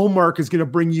Ullmark is going to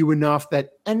bring you enough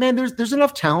that, and then there's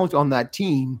enough talent on that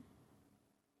team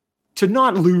to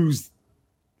not lose.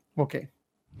 Okay,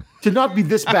 to not be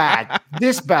this bad,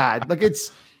 Like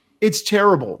it's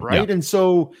terrible, right? Yeah. And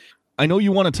so I know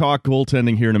you want to talk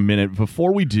goaltending here in a minute.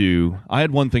 Before we do, I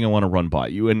had one thing I want to run by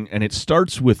you, and it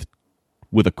starts with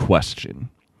a question.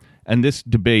 And this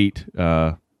debate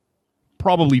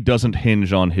probably doesn't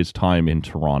hinge on his time in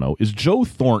Toronto. Is Joe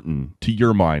Thornton, to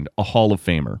your mind, a Hall of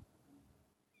Famer?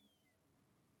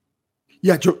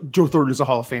 Yeah, Joe Thornton is a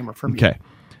Hall of Famer for me. Okay.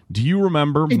 Do you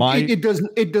remember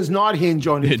it does not hinge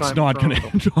on his time. It's not going to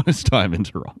hinge on his time in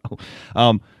Toronto.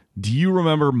 Do you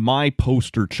remember my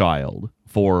poster child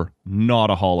for not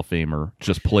a Hall of Famer,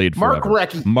 just played forever?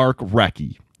 Mark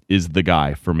Recchi is the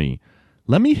guy for me.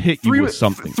 Let me hit you with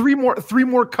something. Three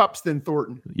more cups than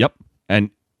Thornton. Yep.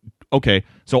 And okay,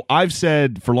 so I've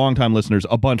said for longtime listeners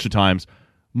a bunch of times,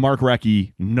 Mark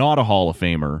Recchi, not a Hall of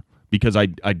Famer, because I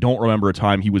don't remember a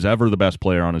time he was ever the best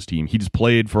player on his team. He just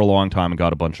played for a long time and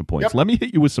got a bunch of points. Yep. Let me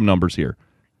hit you with some numbers here.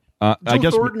 Joe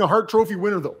Thornton, a Hart Trophy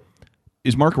winner, though.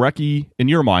 Is Mark Recchi, in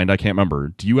your mind, I can't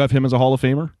remember, do you have him as a Hall of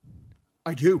Famer?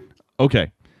 I do.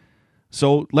 Okay.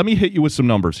 So let me hit you with some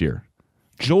numbers here.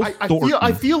 Joe Thornton.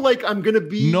 I feel like I'm going to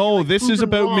be... No, this is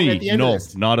about me. No,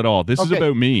 not at all. This is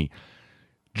about me.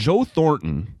 Joe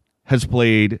Thornton has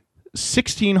played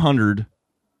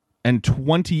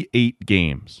 1,628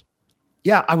 games.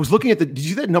 Yeah, I was looking at did you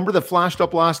see that number that flashed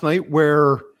up last night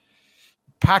where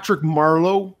Patrick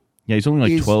Marleau... Yeah, he's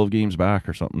only like 12 games back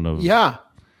or something. Yeah,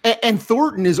 and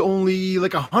Thornton is only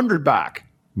like 100 back.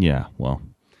 Yeah, well...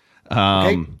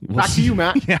 Okay, back to you,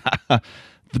 Matt. Yeah.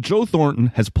 The Joe Thornton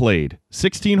has played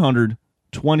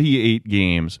 1,628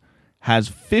 games, has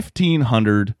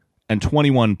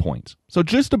 1,521 points. So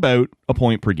just about a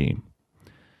point per game.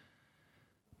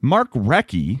 Mark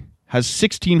Recchi has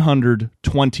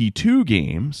 1,622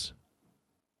 games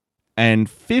and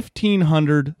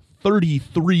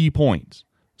 1,533 points.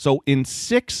 So in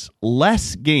 6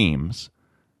 less games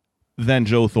than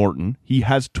Joe Thornton, he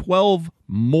has 12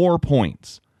 more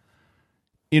points.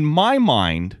 In my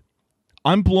mind,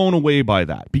 I'm blown away by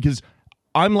that because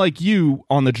I'm like you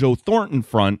on the Joe Thornton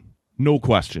front, no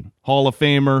question. Hall of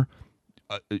Famer,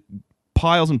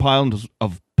 piles and piles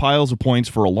of points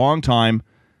for a long time,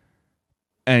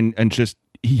 and just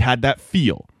he had that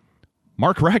feel.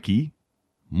 Mark Recchi,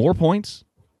 more points,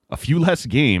 a few less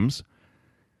games.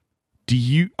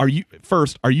 Are you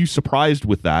surprised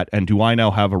with that? And do I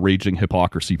now have a raging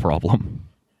hypocrisy problem?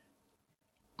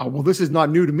 Well, this is not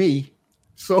new to me.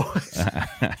 So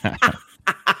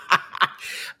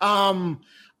I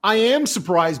am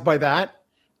surprised by that.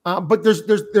 But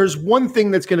there's one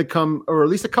thing that's going to come, or at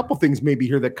least a couple things maybe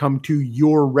here that come to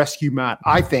your rescue, Matt.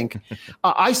 I think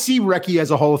I see Recchi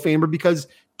as a Hall of Famer because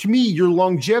to me, your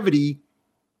longevity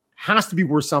has to be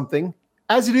worth something,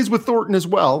 as it is with Thornton as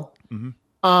well.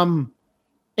 Mm-hmm.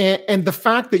 And the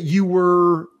fact that you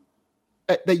were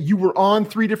on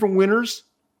 3 different winners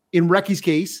in Recchi's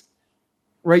case,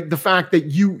 right? The fact that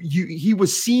he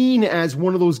was seen as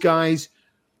one of those guys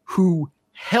who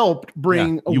helped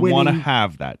bring a winning. You want to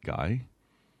have that guy.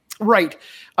 Right.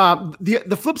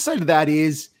 The flip side of that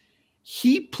is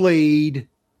he played,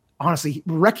 honestly,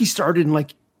 Recchi started in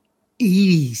like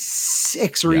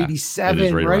 86 or 87. It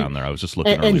is right right around there. I was just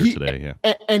looking earlier today.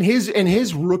 Yeah. And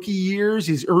his rookie years,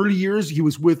 his early years, he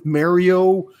was with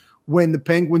Mario when the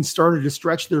Penguins started to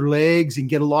stretch their legs and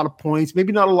get a lot of points,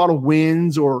 maybe not a lot of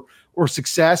wins or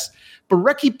success. But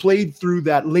Recchi played through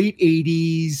that late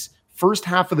 80s, first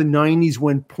half of the 90s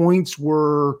when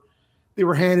they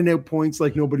were handing out points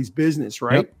like nobody's business,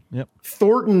 right? Yep.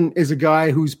 Thornton is a guy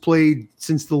who's played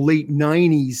since the late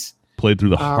 90s. Played through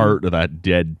the heart of that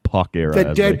dead puck era.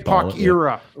 That dead puck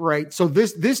era, right? So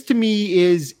this to me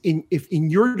is, in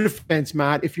your defense,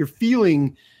 Matt, if you're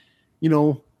feeling,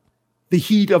 the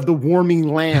heat of the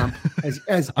warming lamp as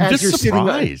I'm just you're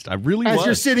surprised.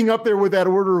 You're sitting up there with that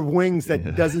order of wings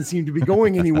that doesn't seem to be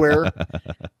going anywhere.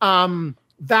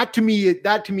 That to me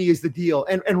is the deal.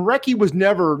 And Recchi was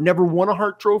never won a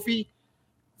Hart Trophy.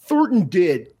 Thornton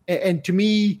did, and to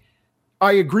me,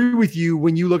 I agree with you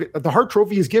when you look at the Hart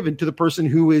Trophy is given to the person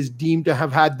who is deemed to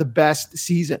have had the best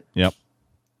season. Yep.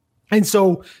 And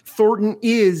so Thornton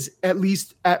is, at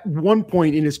least at one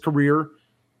point in his career,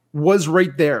 was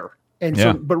right there. And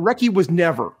so, but Recchi was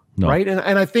never, right? And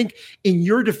I think in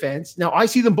your defense, now I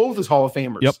see them both as Hall of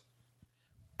Famers. Yep.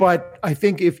 But I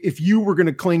think if you were going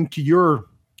to cling to your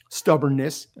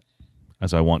stubbornness,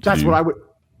 as I want to, that's what I would.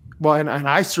 Well, and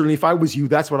I certainly, if I was you,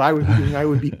 that's what I would be doing.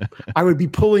 I would be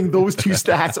pulling those two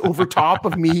stats over top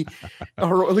of me,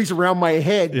 or at least around my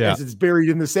head as it's buried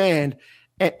in the sand.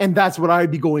 And that's what I'd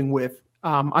be going with.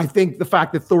 I think the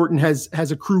fact that Thornton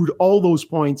has accrued all those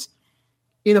points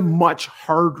in a much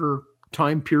harder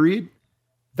time period,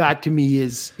 that to me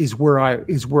is where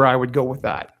I would go with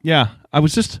that. Yeah, I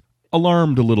was just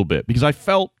alarmed a little bit because I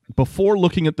felt before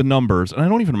looking at the numbers, and I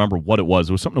don't even remember what it was.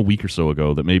 It was something a week or so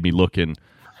ago that made me look in.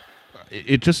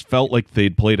 It just felt like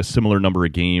they'd played a similar number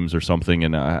of games or something,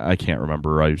 and I can't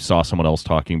remember. I saw someone else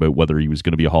talking about whether he was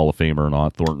going to be a Hall of Famer or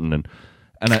not, Thornton,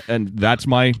 and that's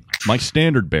my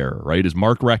standard bearer, right? Is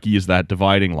Mark Recchi is that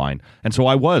dividing line, and so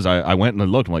I went and I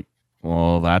looked. I'm like,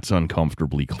 well, that's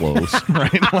uncomfortably close,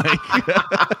 right?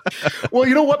 Like, well,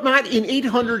 you know what, Matt? In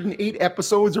 808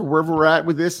 episodes or wherever we're at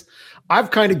with this,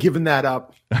 I've kind of given that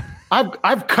up.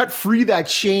 I've cut free that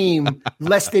shame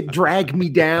lest it drag me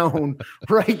down,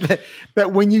 right?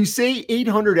 That when you say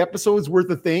 800 episodes worth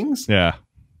of things, yeah,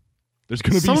 there's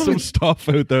going to be some stuff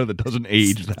out there that doesn't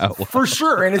age that well. For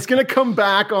sure. And it's going to come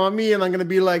back on me and I'm going to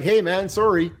be like, hey man,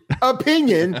 sorry,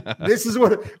 opinion. This is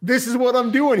what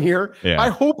I'm doing here. Yeah. I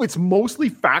hope it's mostly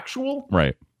factual.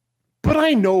 Right. But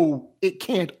I know it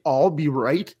can't all be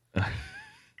right.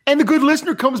 And the good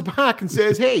listener comes back and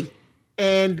says, hey,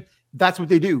 and that's what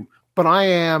they do. But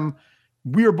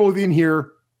we are both in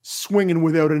here swinging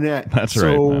without a net. That's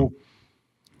right. So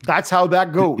that's how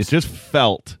that goes. It just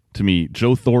felt to me,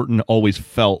 Joe Thornton always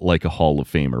felt like a Hall of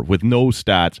Famer with no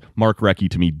stats. Mark Recchi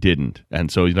to me didn't.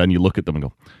 And so then you look at them and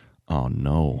go, oh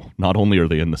no, not only are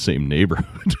they in the same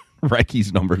neighborhood,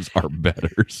 Recchi's numbers are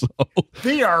better. So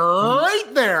they are right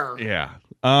there.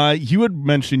 Yeah. You had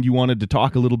mentioned you wanted to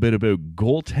talk a little bit about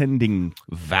goaltending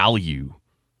value.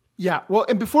 Yeah. Well,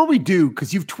 and before we do,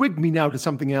 because you've twigged me now to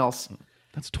something else.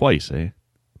 That's twice, eh?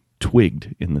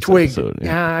 Twigged in this episode.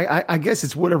 Yeah, I guess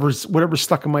it's whatever's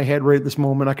stuck in my head right at this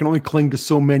moment. I can only cling to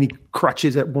so many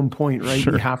crutches at one point, right?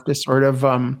 Sure. You have to sort of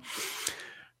are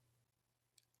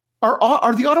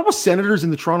the Ottawa Senators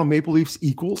and the Toronto Maple Leafs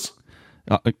equals?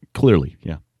 Clearly,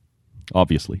 yeah.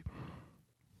 Obviously.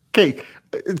 Okay,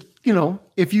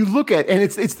 if you look at, and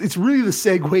it's really the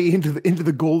segue into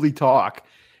the goalie talk.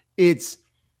 It's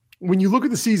when you look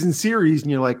at the season series and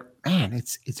you're like, man,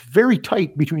 it's very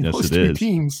tight between those two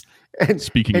teams. And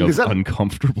speaking of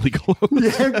uncomfortably close,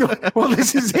 yeah, well,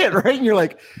 this is it, right? And you're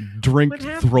like,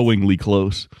 throwingly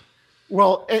close.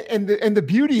 Well, and the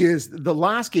beauty is the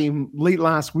last game late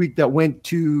last week that went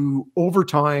to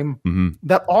overtime,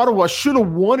 that Ottawa should have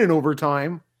won in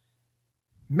overtime.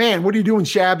 Man, what are you doing,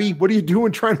 Shabby? What are you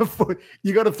doing trying to?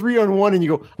 You got a 3-on-1, and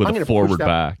you go with a forward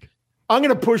back. I'm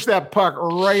going to push that puck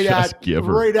right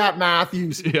at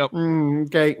Matthews. Yep.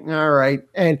 Okay. All right.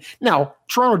 And now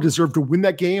Toronto deserved to win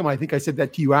that game. I think I said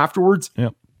that to you afterwards.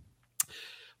 Yep.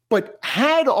 But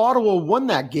had Ottawa won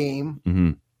that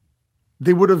game,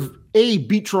 they would have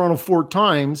beat Toronto 4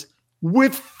 times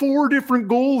with 4 different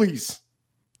goalies.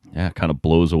 Yeah. It kind of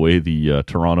blows away the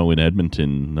Toronto and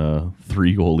Edmonton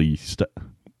 3 goalie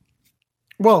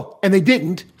Well, and they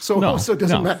didn't, so it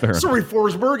doesn't matter. Sorry,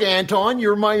 Forsberg, Anton,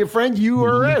 you're my friend. You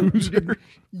are out.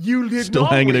 You did still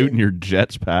not hanging win. out in your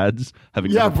Jets pads,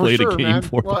 having never played a game man.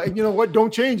 for. Well, you know what?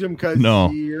 Don't change them because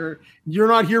you're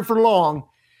not here for long.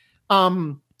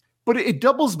 But it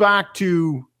doubles back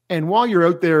to, and while you're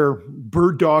out there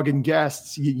bird dogging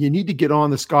guests, you need to get on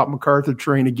the Scott MacArthur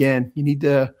train again. You need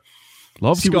to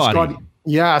love Scotty.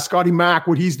 Scotty Mac,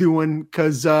 what he's doing,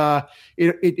 because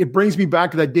it brings me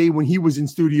back to that day when he was in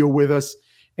studio with us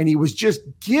and he was just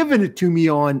giving it to me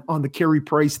on the Carey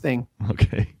Price thing.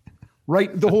 Okay.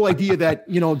 Right? The whole idea that,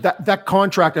 that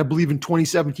contract, I believe in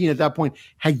 2017 at that point,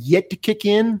 had yet to kick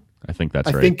in. I think that's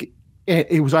right. I think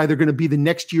it was either going to be the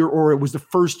next year or it was the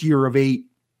first year of 8.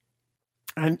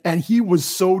 And he was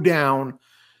so down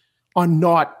on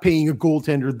not paying a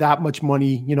goaltender that much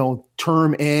money,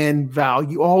 term and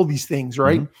value, all these things,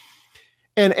 right?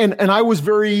 And I was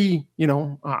very,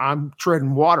 I'm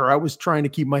treading water. I was trying to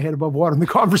keep my head above water in the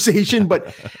conversation,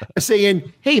 but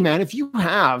saying, hey man, if you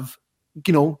have,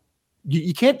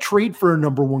 you can't trade for a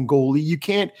number 1 goalie. You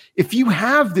can't, if you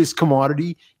have this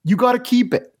commodity, you got to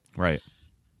keep it. Right.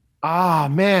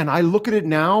 Man, I look at it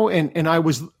now and I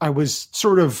was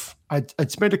sort of,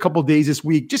 I'd spent a couple of days this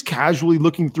week just casually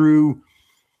looking through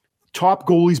top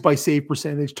goalies by save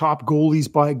percentage, top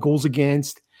goalies by goals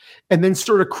against, and then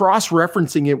sort of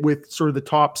cross-referencing it with sort of the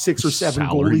top 6 or 7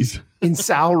 goalies in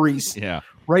salaries. Yeah.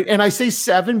 Right. And I say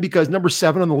 7 because number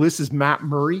 7 on the list is Matt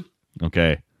Murray.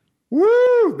 Okay.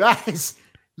 Woo! That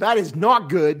is not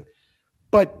good.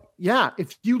 But yeah,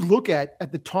 if you look at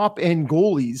the top end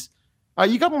goalies,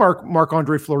 you got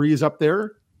Marc-Andre Fleury is up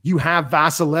there. You have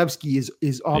Vasilevsky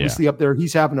is obviously up there.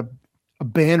 He's having a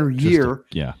banner year.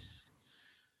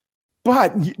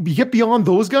 But you get beyond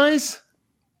those guys.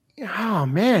 Oh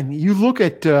man, you look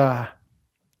at the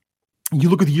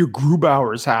year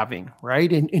Grubauer is having,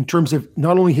 right? In terms of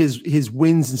not only his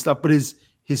wins and stuff, but his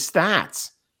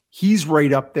stats. He's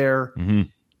right up there. Mm-hmm.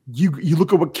 You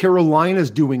look at what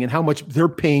Carolina's doing and how much they're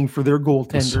paying for their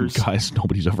goaltenders. Some guys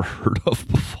nobody's ever heard of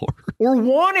before. Or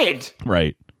wanted.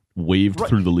 Right. Waved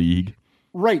through the league.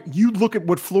 Right. You look at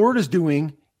what Florida's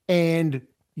doing, and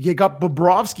you got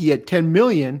Bobrovsky at $10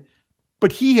 million,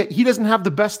 but he doesn't have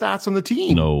the best stats on the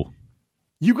team. No.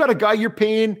 You got a guy you're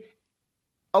paying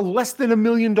less than $1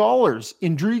 million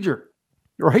in Driedger,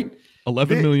 right?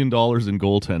 $11 million in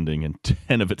goaltending, and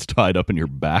 10 of it's tied up in your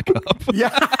backup.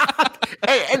 Yeah.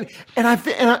 and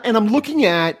I'm looking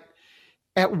at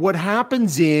what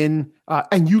happens in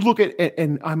and you look at,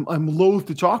 and I'm loath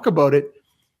to talk about it.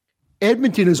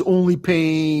 Edmonton is only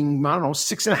paying, I don't know,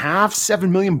 $6.5-7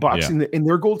 million bucks in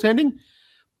their goaltending.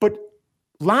 But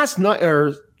last night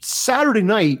or Saturday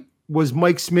night was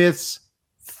Mike Smith's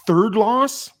third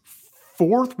loss,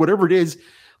 fourth, whatever it is.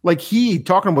 Like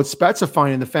talking about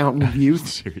specifying in the Fountain of Youth.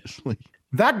 Seriously.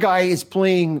 That guy is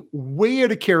playing way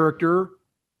out of character.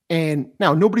 And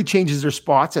now nobody changes their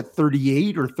spots at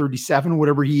 38 or 37,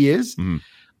 whatever he is.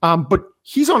 Mm-hmm. But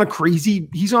he's on a crazy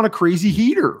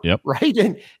heater,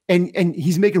 right? And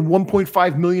he's making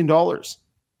 $1.5 million,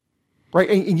 right?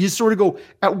 And you just sort of go,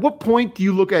 at what point do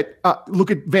you look at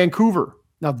Vancouver?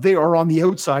 Now they are on the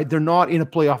outside; they're not in a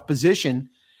playoff position,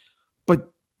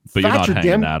 but you're not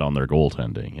hanging that on their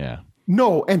goaltending,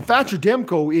 No, and Thatcher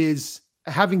Demko is,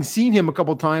 having seen him a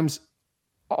couple of times.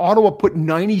 Ottawa put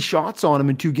 90 shots on him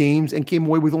in 2 games and came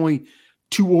away with only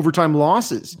 2 overtime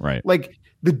losses. Right. Like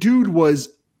the dude was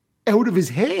out of his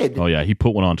head. Oh yeah. He put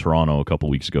one on Toronto a couple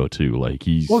weeks ago too. Like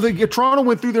Toronto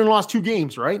went through there and lost 2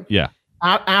 games, right? Yeah.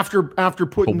 After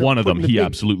putting, but one of them he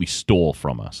absolutely stole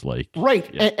from us. Like, right.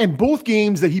 Yeah. And both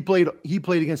games that he played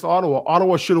against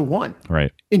Ottawa should have won.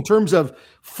 Right. In terms of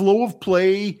flow of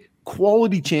play,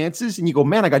 quality chances. And you go,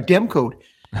 man, I got Demko.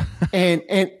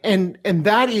 and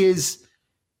that is,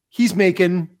 he's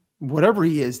making whatever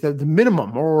he is, the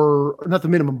minimum, or not the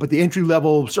minimum, but the entry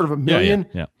level, sort of $1 million.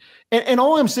 Yeah. And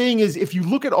all I'm saying is, if you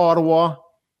look at Ottawa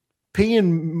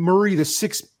paying Murray the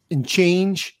 6 and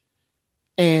change,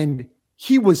 and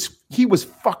he was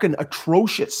fucking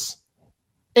atrocious,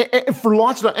 and for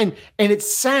lots of, and it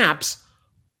saps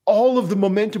all of the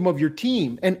momentum of your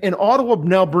team. And Ottawa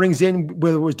now brings in,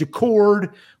 whether it was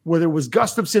Decord, whether it was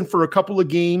Gustafsson for a couple of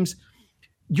games.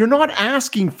 You're not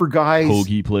asking for guys.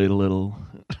 Hoagie played a little.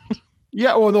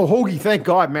 Yeah, well, no, Hoagie, thank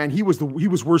God, man. He was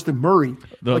worse than Murray.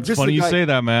 It's funny you say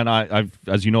that, man. I've,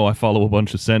 as you know, I follow a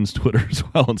bunch of Sens Twitter as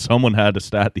well, and someone had a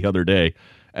stat the other day,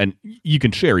 and you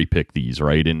can cherry pick these,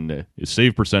 right? And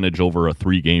save percentage over a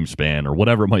 3-game span or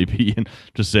whatever it might be, and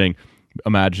just saying,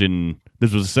 imagine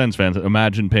this was a Sens fan.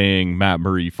 Imagine paying Matt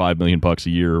Murray $5 million a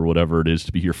year or whatever it is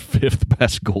to be your 5th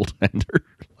best goaltender.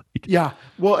 Yeah,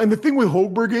 well, and the thing with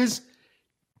Hochberg is,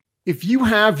 if you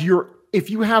have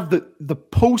the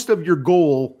post of your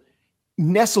goal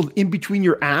nestled in between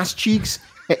your ass cheeks,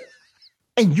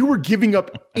 and you were giving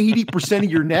up 80%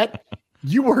 of your net,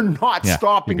 you are not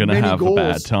stopping you're many have goals. A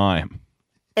bad time.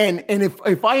 And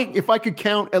if I could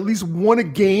count at least one a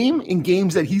game in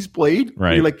games that he's played,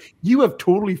 right? You're like, you have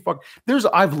totally fucked.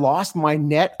 I've lost my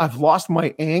net, I've lost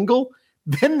my angle.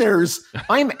 Then there's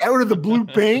I'm out of the blue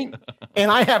paint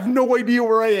and I have no idea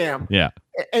where I am. Yeah.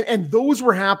 And those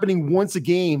were happening once a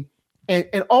game.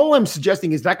 And all I'm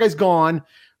suggesting is that guy's gone,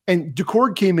 and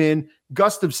Decord came in,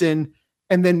 Gustafsson,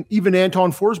 and then even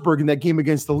Anton Forsberg in that game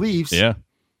against the Leafs. Yeah.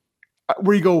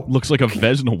 Where you go, looks like a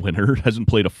Vezina winner, hasn't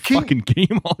played a fucking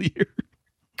game all year.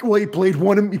 Well, he played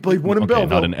one in Belleville.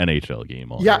 Not an NHL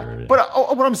game all year. But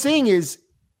what I'm saying is,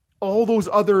 all those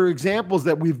other examples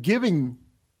that we've given,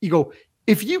 you go,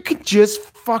 if you could just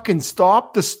fucking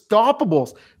stop the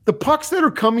stoppables, the pucks that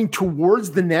are coming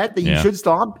towards the net that you should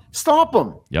stop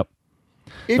them. Yep.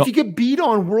 If you get beat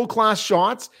on world-class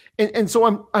shots, and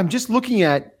so I'm just looking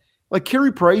at, like,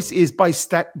 Carey Price is by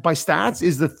stats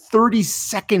is the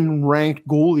 32nd ranked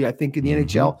goalie, I think, in the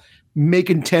NHL,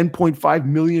 making $10.5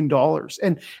 million.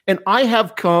 And I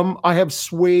have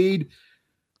swayed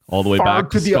all the way back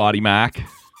to Scotty Mac.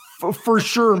 For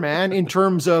sure, man, in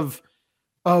terms of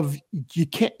you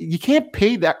can't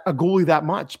pay a goalie that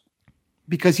much,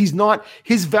 because he's not,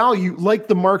 his value, like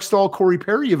the Mark Stahl, Corey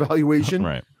Perry evaluation,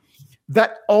 right?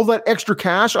 That all that extra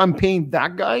cash I'm paying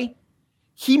that guy,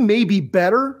 he may be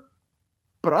better,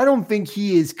 but I don't think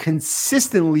he is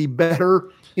consistently better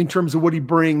in terms of what he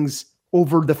brings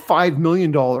over the $5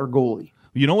 million goalie.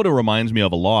 You know what it reminds me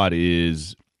of a lot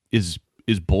is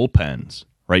bullpens,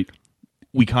 right?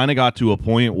 We kind of got to a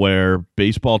point where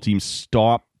baseball teams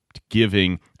stopped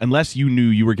giving, unless you knew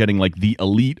you were getting like the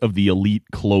elite of the elite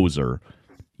closer,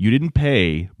 you didn't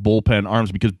pay bullpen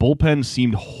arms because bullpens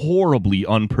seemed horribly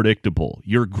unpredictable.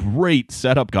 Your great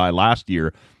setup guy last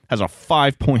year has a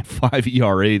 5.5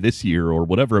 ERA this year or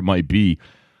whatever it might be.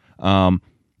 And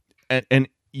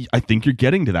I think you're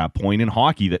getting to that point in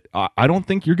hockey that I don't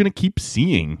think you're going to keep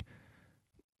seeing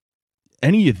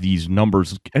any of these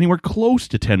numbers anywhere close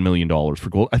to $10 million for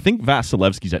gold. I think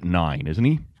Vasilevsky's at 9, isn't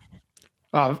he?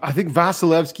 I think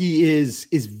Vasilevsky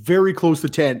is very close to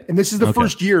 10, and this is the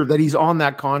first year that he's on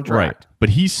that contract. Right, but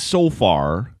he's so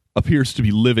far appears to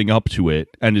be living up to it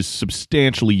and is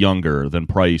substantially younger than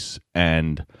Price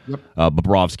and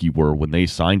Bobrovsky were when they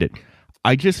signed it.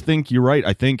 I just think you're right.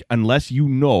 I think unless you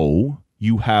know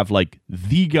you have like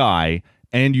the guy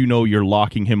and you know you're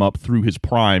locking him up through his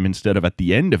prime instead of at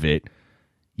the end of it,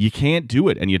 you can't do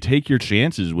it. And you take your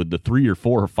chances with the $3 or $4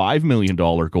 or $5 million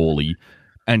goalie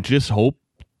and just hope.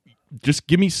 Just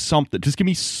give me something. Just give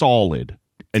me solid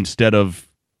instead of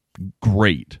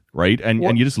great, right? And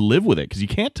you just live with it because you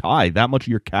can't tie that much of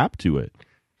your cap to it.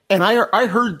 And I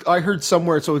heard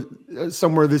somewhere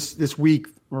this week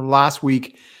or last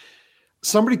week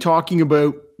somebody talking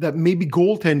about that maybe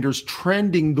goaltenders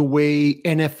trending the way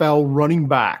NFL running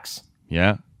backs.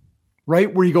 Yeah.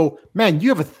 Right? Where you go, man, you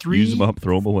have a 3. Use them up,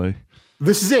 throw them away.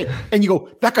 This is it. And you go,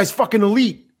 that guy's fucking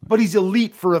elite, but he's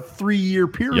elite for a 3-year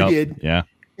period. Yep. Yeah.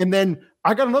 And then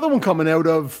I got another one coming out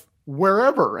of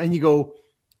wherever. And you go,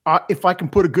 if I can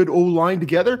put a good O-line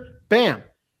together, bam.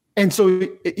 And so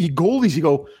goalies, you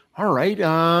go, all right,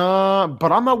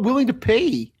 but I'm not willing to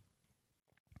pay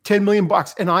 $10 million.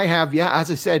 And I have,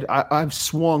 as I said, I've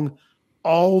swung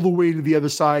all the way to the other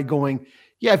side going,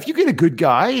 if you get a good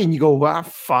guy and you go,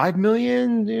 $5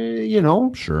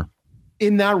 million, sure,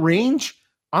 in that range,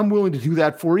 I'm willing to do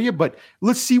that for you. But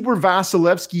let's see where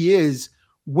Vasilevsky is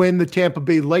when the Tampa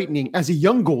Bay Lightning, as a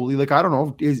young goalie, like, I don't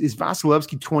know, is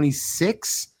Vasilevsky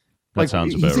 26? That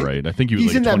sounds about right. I think he was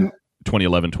like in that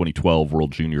 2011, 2012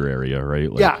 World Junior area,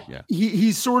 right? Like,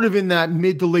 he's sort of in that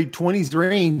mid to late 20s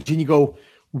range. And you go,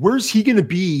 where's he going to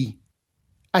be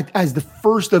as the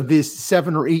first of this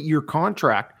 7 or 8 year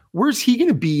contract? Where's he going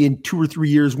to be in 2 or 3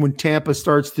 years when Tampa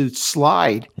starts to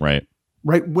slide? Right.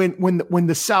 When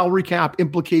the salary cap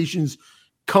implications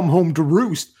come home to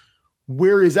roost,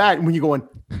 where is that? And when you're going,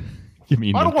 you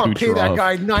mean I don't want to pay that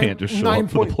guy can't just show up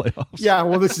for the playoffs. Yeah,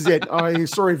 well, this is it.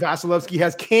 Sorry, Vasilevsky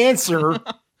has cancer.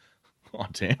 Oh,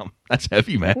 damn. That's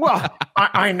heavy, man. Well,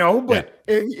 I know, but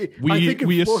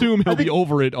we assume he'll be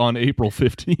over it on April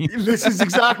 15th. This is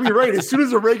exactly right. As soon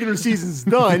as the regular season's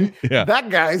done, that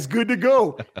guy's good to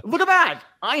go. Look at that.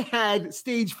 I had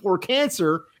stage 4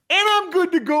 cancer, and I'm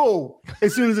good to go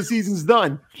as soon as the season's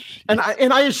done. And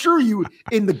I assure you,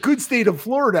 in the good state of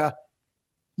Florida,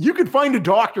 you can find a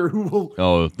doctor who will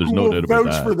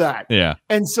vouch for that. Yeah.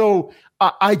 And so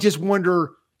I just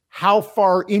wonder how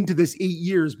far into this 8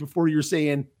 years before you're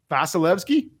saying,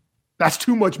 Vasilevsky, that's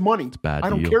too much money. It's a bad I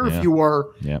don't deal. care if you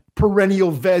are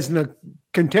perennial Vezina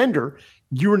contender.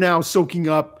 You're now soaking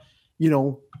up,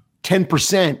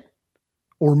 10%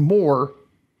 or more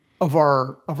of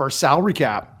our salary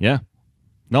cap. Yeah.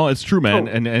 No, it's true, man.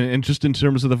 And just in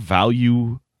terms of the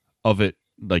value of it,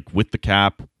 like with the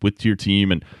cap, with your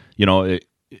team, and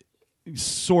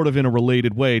sort of in a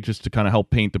related way, just to kind of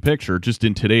help paint the picture, just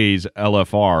in today's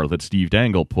LFR that Steve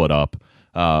Dangle put up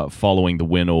following the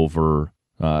win over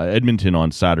Edmonton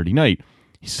on Saturday night,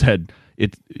 he said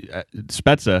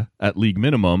Spezza at league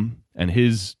minimum and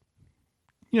his,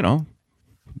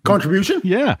 contribution.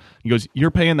 Yeah. He goes,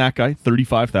 you're paying that guy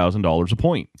 $35,000 a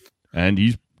point, and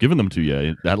he's giving them to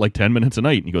you at like 10 minutes a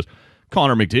night. And he goes,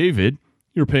 Connor McDavid,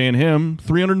 you're paying him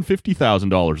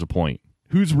 $350,000 a point.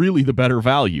 Who's really the better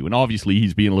value? And obviously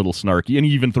he's being a little snarky, and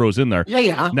he even throws in there,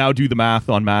 now do the math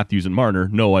on Matthews and Marner.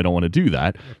 No, I don't want to do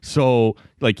that. So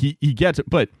like he gets it,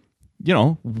 but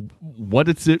what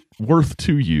is it worth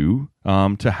to you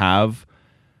to have,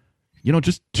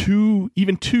 just two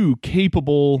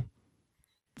capable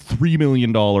 $3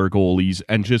 million goalies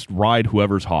and just ride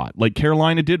whoever's hot, like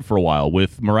Carolina did for a while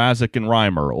with Mrazek and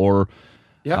Reimer, or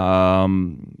I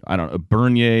don't know,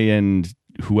 Bernier and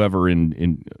whoever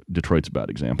in Detroit's a bad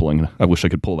example. I wish I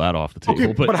could pull that off the table.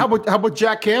 Okay, but how about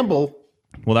Jack Campbell?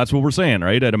 Well, that's what we're saying,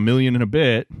 right? At $1 million and a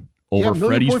bit over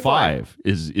Freddie's $5 million.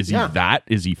 Is he that?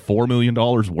 Is he $4 million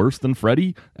worse than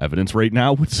Freddie? Evidence right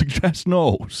now would suggest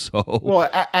no. So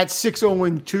at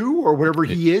 6-0-2 or whatever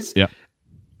he is. Yeah.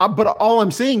 But all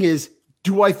I'm saying is,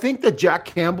 do I think that Jack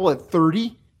Campbell at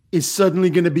 30 is suddenly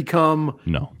going to become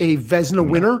a Vezina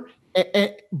winner.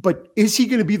 But is he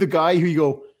going to be the guy who you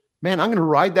go, man, I'm going to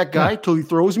ride that guy till he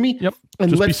throws me? Yep.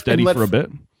 And just be steady for a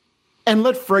bit. And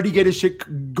let Freddie get his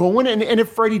shit going. And if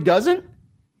Freddie doesn't,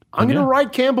 I'm going to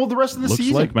ride Campbell the rest of the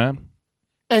season. Looks like, man.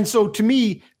 And so to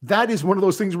me, that is one of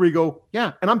those things where you go,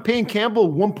 yeah, and I'm paying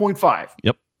Campbell 1.5.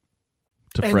 Yep.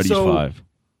 To Freddie's 5.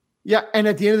 Yeah. And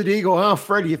at the end of the day, you go, oh,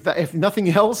 Freddie, if nothing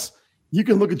else, you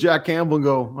can look at Jack Campbell and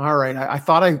go, all right, I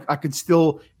thought I could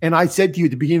still, and I said to you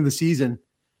at the beginning of the season,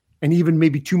 and even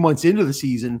maybe 2 months into the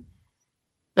season,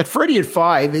 that Freddie at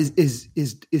 5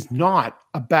 is not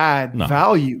a bad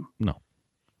value. No.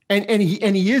 And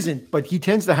he isn't, but he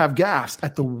tends to have gas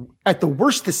at the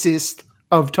worst assist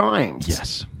of times.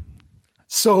 Yes.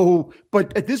 So,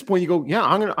 but at this point, you go, yeah,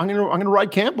 I'm gonna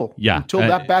ride Campbell. Yeah, until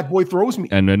that bad boy throws me.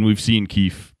 And then we've seen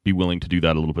Keefe be willing to do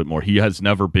that a little bit more. He has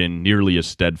never been nearly as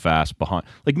steadfast behind,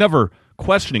 like never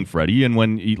questioning Freddie, and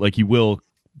when he will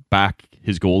back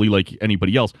his goalie like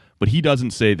anybody else, but he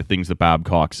doesn't say the things that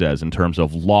Babcock says in terms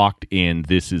of locked in.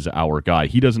 This is our guy.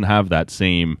 He doesn't have that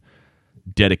same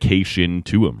dedication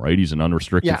to him, right? He's an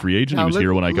unrestricted free agent. Now, he was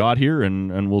here when I got here,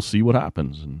 and we'll see what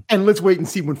happens. And let's wait and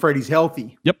see when Freddie's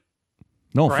healthy. Yep.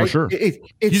 No, right? for sure.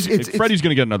 Freddie's going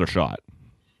to get another shot.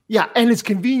 Yeah, and it's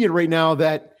convenient right now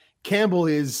that Campbell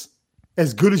is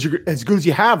as good as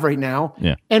you have right now.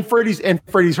 Yeah. And Freddie's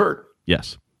hurt.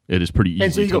 Yes. It is pretty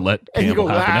easy to let Campbell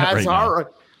have the net right now.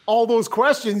 All those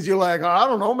questions, you're like, I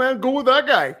don't know, man. Go with that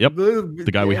guy. Yep. The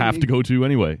guy we have to go to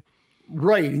anyway.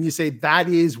 Right. And you say, that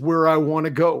is where I want to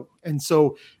go. And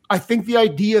so I think the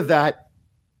idea that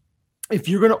if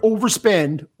you're going to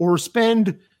overspend or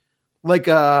spend like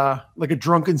a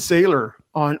drunken sailor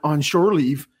on shore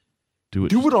leave, do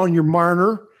it on your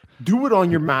Marner, do it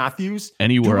on your Matthews,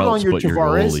 anywhere do it else on your but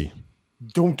Tavares. Your goalie.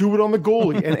 Don't do it on the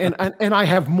goalie. And I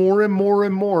have more and more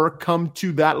and more come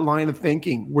to that line of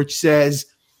thinking, which says,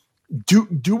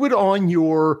 do it on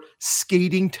your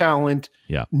skating talent,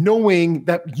 knowing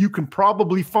that you can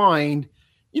probably find,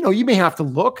 you may have to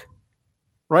look,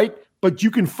 right? But you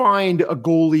can find a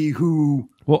goalie who...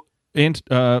 Well,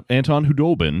 Anton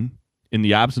Hudobin, in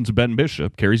the absence of Ben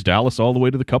Bishop, carries Dallas all the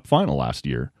way to the Cup final last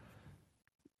year.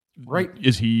 Right.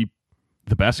 Is he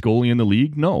the best goalie in the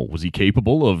league? No. Was he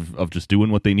capable of just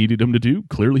doing what they needed him to do?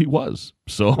 Clearly he was.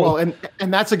 So well,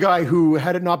 and that's a guy who,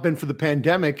 had it not been for the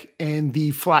pandemic and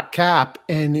the flat cap,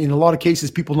 and in a lot of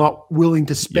cases people not willing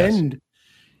to spend,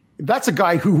 that's a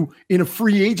guy who in a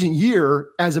free agent year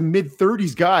as a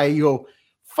mid-30s guy, you go,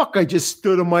 fuck, I just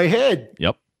stood on my head.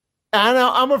 Yep. And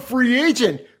I'm a free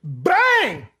agent.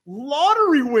 Bang!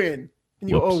 Lottery win. And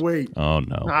you go, oh, wait. Oh,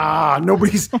 no.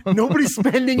 Nobody's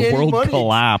spending the any world money.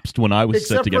 Collapsed when I was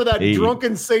set to get paid. Except for that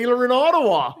drunken sailor in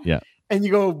Ottawa. Yeah. And you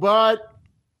go, but,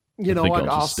 I think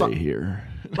I'll just stay here.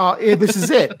 This is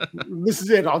it. This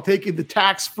is it. I'll take the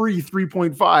tax-free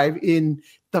 3.5 in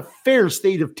the fair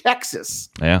state of Texas.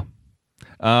 Yeah.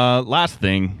 Last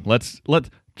thing. Let's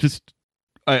just,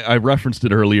 I referenced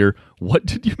it earlier. What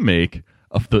did you make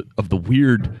of the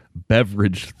weird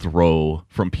beverage throw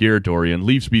from Pierre Dorion?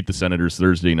 Leafs beat the Senators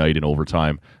Thursday night in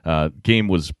overtime. Game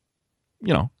was,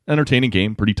 entertaining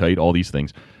game, pretty tight, all these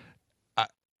things.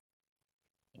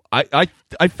 I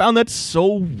found that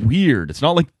so weird. It's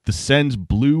not like the Sens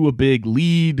blew a big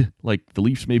lead like the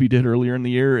Leafs maybe did earlier in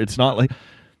the year. It's not like,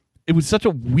 it was such a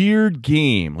weird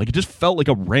game. Like, it just felt like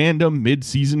a random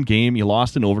mid-season game. You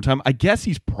lost in overtime. I guess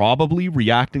he's probably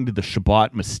reacting to the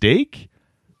Shabbat mistake.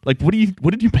 Like, what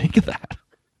did you make of that?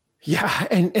 Yeah,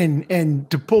 and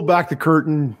to pull back the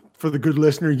curtain for the good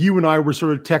listener, you and I were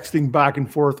sort of texting back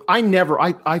and forth.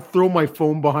 I throw my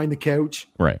phone behind the couch.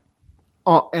 Right.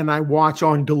 And I watch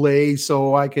on delay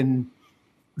so I can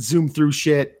zoom through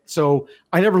shit. So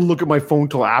I never look at my phone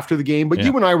till after the game. But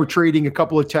you and I were trading a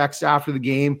couple of texts after the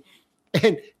game.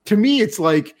 And to me, it's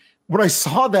like, when I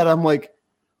saw that, I'm like,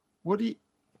 what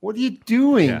are you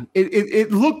doing? Yeah.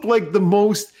 It looked like the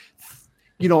most,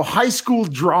 high school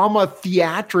drama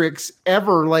theatrics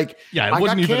ever. Like, it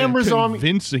wasn't even a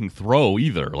convincing throw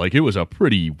either. Like, it was a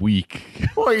pretty weak.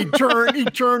 Boy, he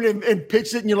turned and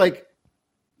pitched it, and you're like,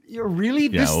 really?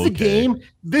 This is the game.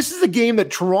 This is a game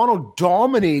that Toronto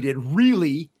dominated,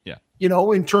 really. Yeah.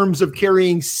 In terms of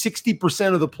carrying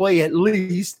 60% of the play at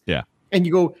least. Yeah. And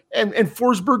you go, and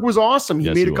Forsberg was awesome. He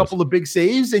made a couple of big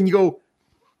saves, and you go,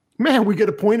 man, we get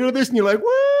a point out of this, and you're like,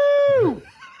 woo!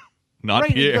 Not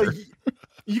here.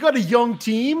 You got a young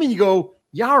team, and you go,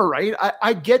 yeah, all right.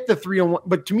 I get the 3-on-1,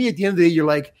 but to me, at the end of the day, you're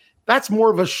like, that's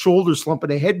more of a shoulder slump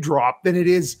and a head drop than it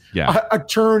is a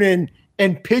turn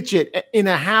and pitch it in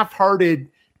a half-hearted.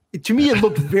 To me, it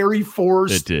looked very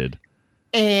forced. It did.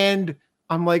 And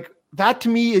I'm like, that to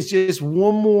me is just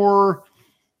one more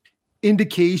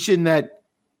indication that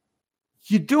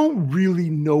you don't really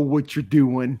know what you're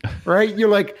doing, right? You're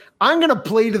like, I'm going to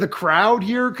play to the crowd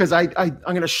here because I'm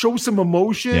going to show some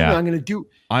emotion. Yeah. I'm going to do.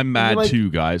 I'm mad like,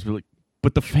 too, guys.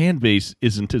 But the fan base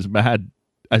isn't as mad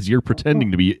as you're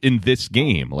pretending to be in this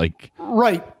game. Like,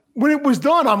 right. When it was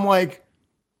done, I'm like,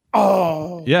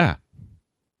 oh. Yeah.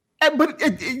 But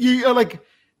you're like,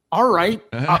 all right.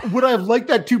 Would I have liked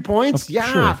that 2 points?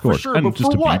 Yeah, of course. for sure. And but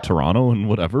just for to what? beat Toronto and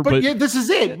whatever. But yeah, this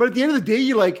is it. But at the end of the day,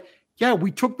 you're like, yeah,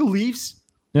 we took the Leafs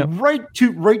right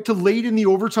to late in the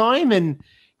overtime,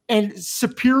 and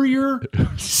superior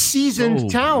seasoned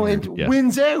talent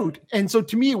wins out. And so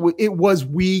to me, it was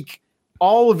weak.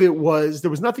 All of it was.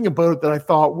 There was nothing about it that I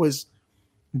thought was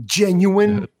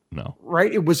genuine. No.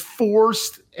 Right? It was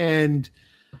forced. And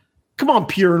come on,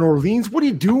 Pierre in Orleans, what are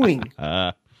you doing?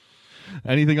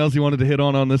 Anything else you wanted to hit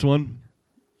on this one?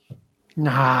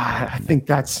 Nah, I think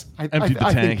that's Empty the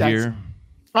tank here.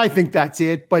 I think that's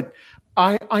it. But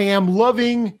I am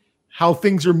loving how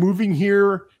things are moving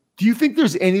here. Do you think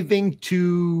there's anything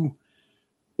to,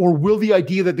 or will the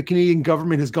idea that the Canadian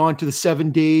government has gone to the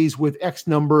 7 days with X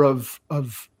number of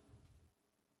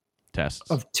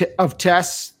tests of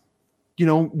tests,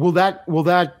 will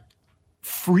that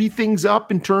free things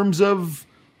up in terms of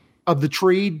the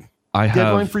trade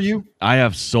deadline for you? I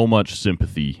have so much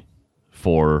sympathy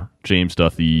for James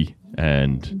Duthie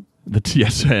and the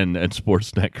TSN and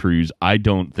Sportsnet crews. I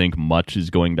don't think much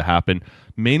is going to happen,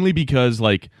 mainly because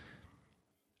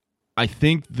I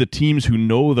think the teams who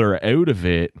know they're out of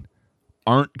it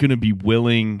aren't going to be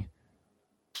willing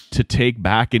to take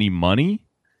back any money.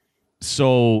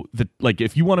 So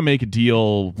if you want to make a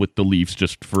deal with the Leafs,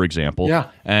 just for example,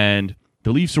 and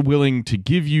the Leafs are willing to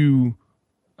give you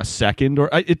a second, or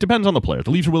it depends on the player. The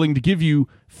Leafs are willing to give you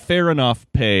fair enough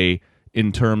pay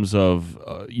in terms of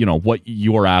what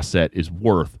your asset is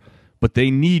worth, but they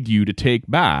need you to take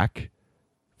back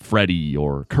Freddie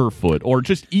or Kerfoot or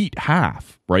just eat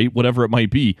half, right? Whatever it might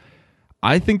be.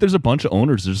 I think there's a bunch of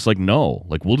owners that are just like, no,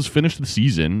 we'll just finish the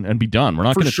season and be done. We're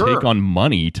not going to take on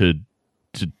money to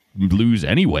lose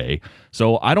anyway.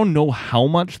 So I don't know how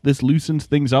much this loosens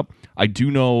things up. I do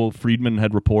know Friedman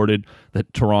had reported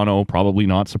that Toronto, probably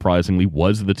not surprisingly,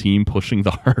 was the team pushing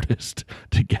the hardest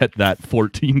to get that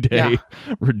 14-day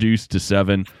reduced to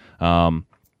 7.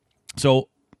 So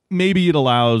maybe it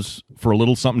allows for a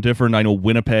little something different. I know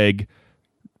Winnipeg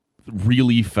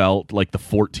really felt like the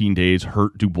 14 days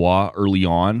hurt Dubois early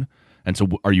on. And so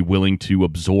are you willing to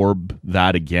absorb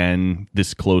that again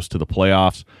this close to the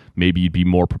playoffs? Maybe you'd be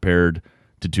more prepared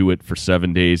to do it for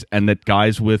 7 days. And that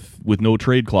guys with no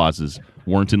trade clauses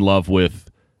weren't in love with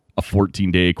a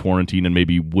 14-day quarantine and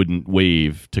maybe wouldn't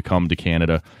waive to come to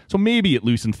Canada. So maybe it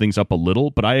loosens things up a little,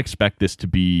 but I expect this to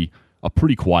be a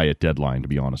pretty quiet deadline, to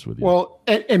be honest with you. Well,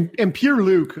 and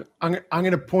Pierre-Luc, I'm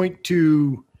going to point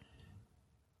to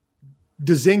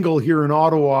Dzingel here in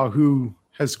Ottawa, who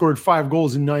has scored 5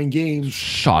 goals in 9 games.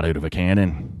 Shot out of a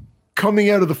cannon. Coming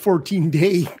out of the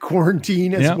 14-day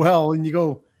quarantine as well. And you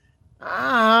go,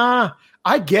 I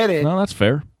get it. No, that's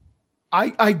fair.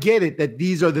 I get it that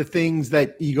these are the things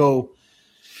that you go,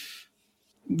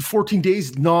 14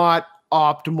 days not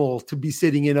optimal to be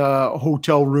sitting in a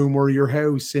hotel room or your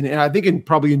house. And I think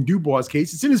probably in Dubois'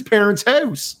 case, it's in his parents'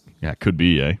 house. Yeah, it could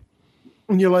be, eh?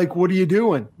 And you're like, what are you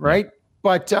doing? Right.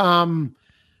 But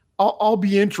I'll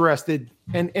be interested.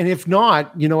 And if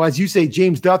not, as you say,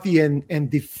 James Duthie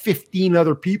and the 15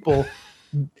 other people,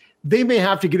 they may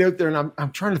have to get out there. And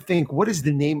I'm trying to think, what is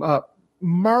the name?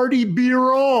 Marty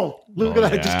Biron. Look at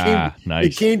that. It just came. Nice.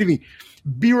 It came to me.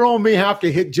 Biron may have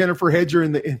to hit Jennifer Hedger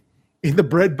in the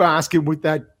breadbasket with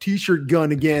that T-shirt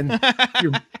gun again.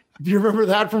 Do you remember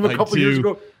that from a couple years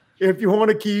ago? If you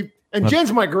want to keep, and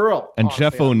Jen's my girl. And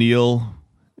Jeff O'Neill,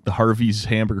 the Harvey's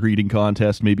hamburger eating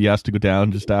contest, maybe has to go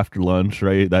down just after lunch,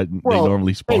 right? That they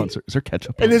normally sponsor. Is there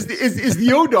ketchup? And is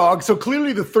the O-Dog? So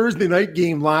clearly, the Thursday night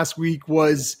game last week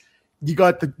was you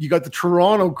got the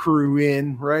Toronto crew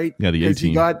in, right? Yeah, the 18.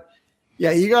 You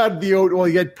got the O. Well,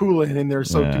 you got Poulin in there,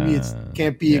 so to me, it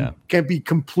can't be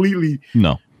completely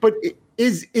no. But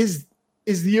is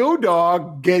the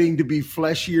O-Dog getting to be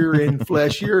fleshier and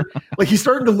fleshier? Like he's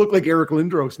starting to look like Eric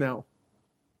Lindros now.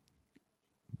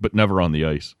 But never on the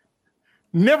ice.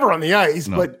 Never on the ice,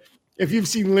 no. But if you've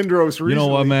seen Lindros recently. You know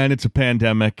what, man? It's a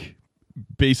pandemic.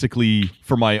 Basically,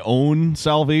 for my own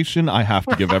salvation, I have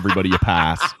to give everybody a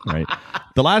pass, right?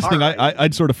 The last thing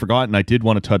I'd sort of forgotten, I did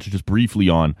want to touch just briefly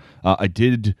on, I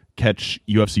did catch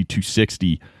UFC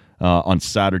 260 on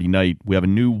Saturday night. We have a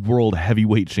new world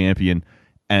heavyweight champion,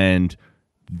 and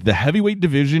the heavyweight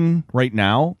division right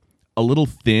now, a little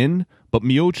thin, But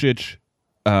Miocic,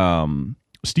 Stipe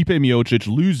Miocic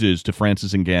loses to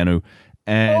Francis Ngannou,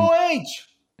 and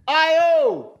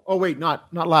OHIO. Oh wait,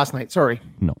 not last night. Sorry.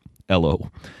 No, LOL.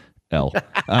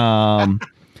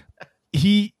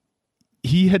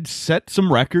 He had set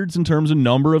some records in terms of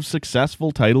number of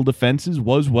successful title defenses,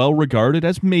 was well regarded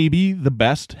as maybe the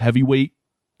best heavyweight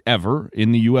ever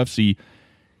in the UFC.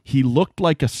 He looked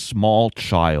like a small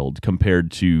child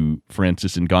compared to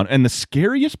Francis Ngannou. And the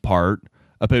scariest part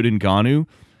about Ngannou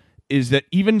is that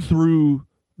even through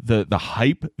the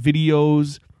hype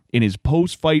videos in his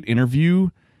post-fight interview,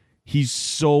 he's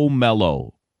so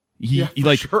mellow.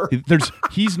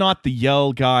 He's not the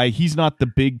yell guy. He's not the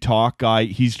big talk guy.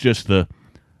 He's just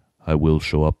I will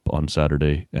show up on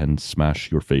Saturday and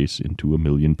smash your face into a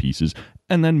million pieces.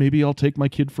 And then maybe I'll take my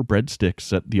kid for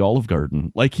breadsticks at the Olive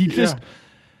Garden. Like he just,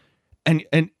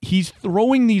 and he's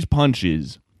throwing these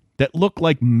punches that look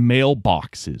like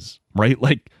mailboxes, right?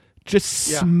 Like just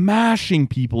smashing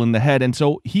people in the head. And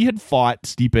so he had fought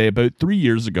Stipe about 3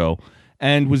 years ago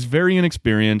and was very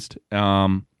inexperienced.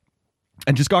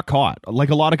 And just got caught,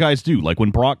 like a lot of guys do. Like when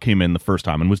Brock came in the first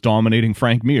time and was dominating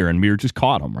Frank Mir, and Mir just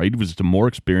caught him, right? He was just a more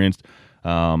experienced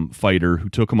fighter who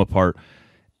took him apart.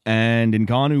 And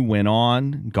Ngannou went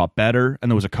on, got better, and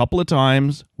there was a couple of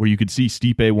times where you could see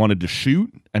Stipe wanted to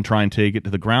shoot and try and take it to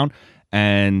the ground,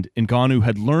 and Ngannou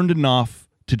had learned enough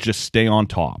to just stay on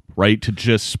top, right? To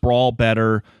just sprawl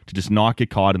better, to just not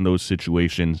get caught in those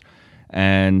situations.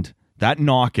 And that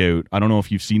knockout, I don't know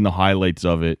if you've seen the highlights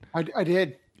of it. I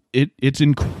did. It's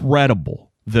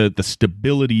incredible, the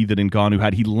stability that Ngannou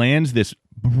had. He lands this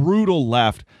brutal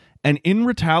left, and in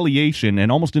retaliation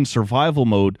and almost in survival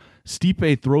mode,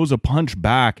 Stipe throws a punch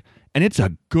back, and it's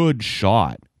a good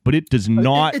shot, but it does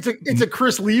not. It's a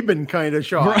Chris Lieben kind of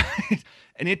shot, right?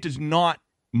 And it does not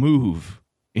move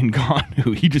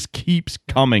Ngannou. He just keeps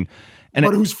coming,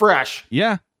 but who's fresh?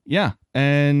 Yeah,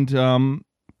 and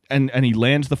he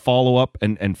lands the follow up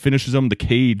and finishes him. The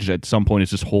cage at some point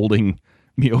is just holding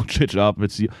Miocic up.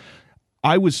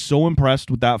 I was so impressed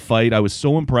with that fight. I was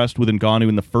so impressed with Ngannou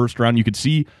in the first round. You could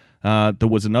see there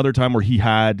was another time where he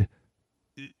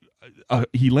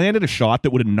landed a shot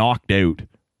that would have knocked out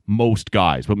most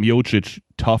guys, but Miocic,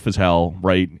 tough as hell,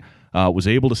 right, was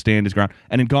able to stand his ground,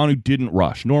 and Ngannou didn't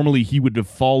rush. Normally he would have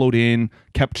followed in,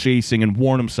 kept chasing, and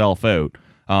worn himself out.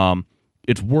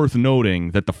 It's worth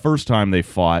noting that the first time they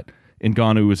fought,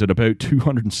 Ngannou was at about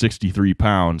 263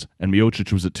 pounds, and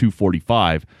Miocic was at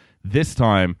 245. This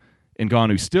time,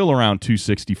 Ngannou's still around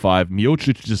 265.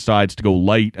 Miocic decides to go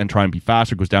light and try and be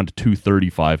faster, goes down to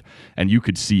 235, and you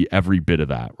could see every bit of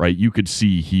that, right? You could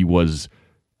see he was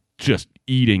just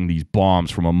eating these bombs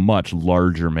from a much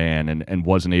larger man and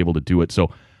wasn't able to do it.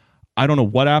 So I don't know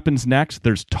what happens next.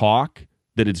 There's talk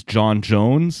that it's John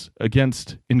Jones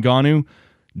against Ngannou.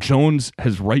 Jones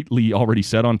has rightly already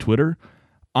said on Twitter,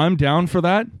 I'm down for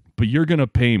that, but you're going to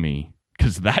pay me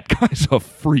because that guy's a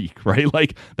freak, right?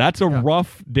 Like, that's a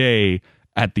rough day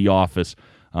at the office.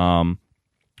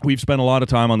 We've spent a lot of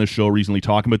time on this show recently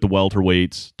talking about the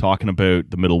welterweights, talking about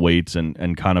the middleweights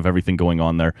and kind of everything going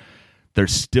on there.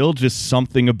 There's still just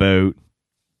something about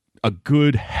a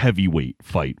good heavyweight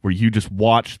fight where you just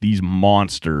watch these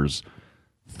monsters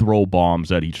throw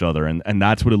bombs at each other, and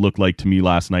that's what it looked like to me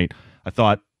last night. I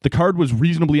thought the card was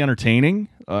reasonably entertaining.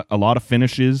 A lot of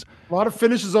finishes. A lot of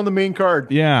finishes on the main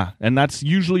card. Yeah, and that's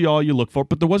usually all you look for.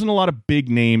 But there wasn't a lot of big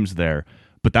names there.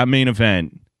 But that main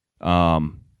event,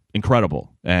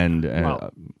 incredible. And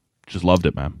wow. Just loved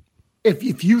it, man.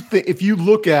 If you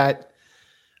look at,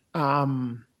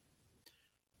 there's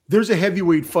a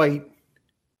heavyweight fight,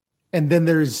 and then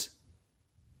there's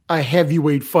a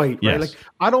heavyweight fight, right? Yes. Like,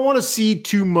 I don't want to see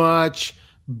too much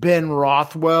Ben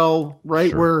Rothwell, right?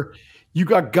 Sure. Where you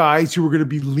got guys who are going to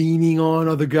be leaning on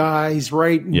other guys,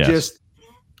 right? And yes.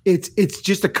 it's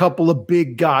just a couple of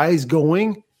big guys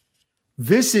going.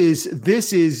 This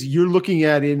is you're looking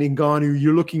at in Ngannou,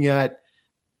 you're looking at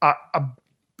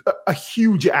a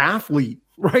huge athlete,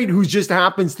 right? Who just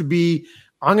happens to be,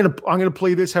 I'm gonna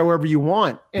play this however you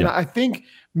want. And I think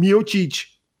Miocic,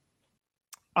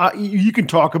 you can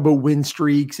talk about win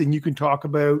streaks and you can talk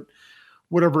about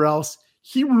whatever else.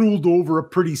 He ruled over a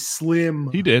pretty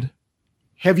slim. He did.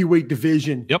 Heavyweight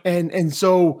division. Yep. And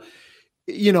so,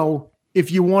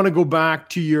 if you want to go back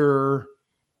to your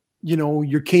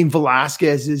Cain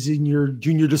Velasquez's and your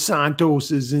Junior Dos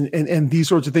Santos's and these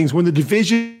sorts of things, when the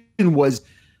division was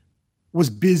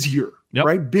busier,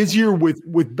 right? Busier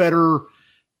with better,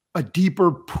 a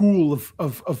deeper pool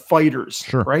of fighters,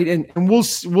 sure. Right? And we'll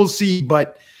see,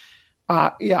 but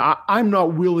I'm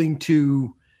not willing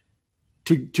to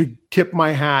tip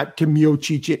my hat to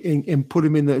Miocic and put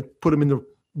him in the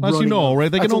As you know,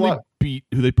 right? They can only lot. beat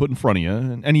who they put in front of you,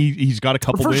 and he's got a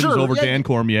couple wins over Dan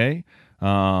Cormier.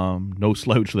 No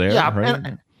slouch there. Yeah,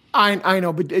 right? and I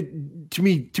know, but to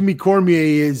me,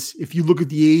 Cormier is, if you look at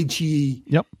the age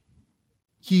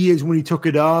he is when he took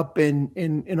it up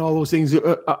and all those things,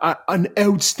 an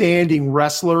outstanding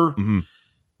wrestler,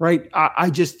 right? I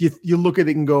just you look at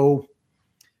it and go,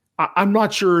 I'm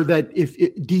not sure that if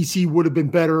DC would have been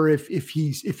better if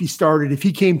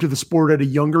he came to the sport at a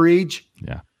younger age.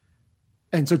 Yeah.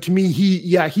 And so to me,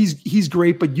 he's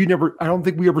great, but I don't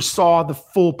think we ever saw the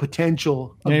full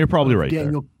potential. You're probably right.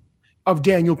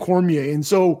 Daniel Cormier. And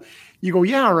so you go,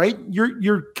 yeah, right.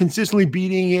 You're consistently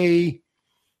beating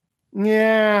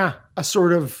a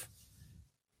sort of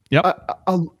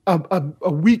a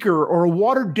weaker or a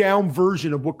watered down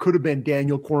version of what could have been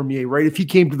Daniel Cormier, right? If he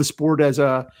came to the sport as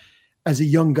a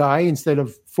young guy instead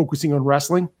of focusing on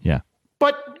wrestling. Yeah.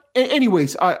 But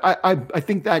anyways, I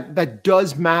think that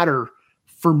does matter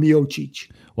for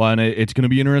Miocic. Well, and it's going to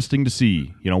be interesting to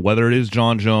see, whether it is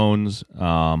John Jones,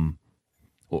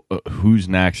 who's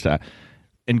next.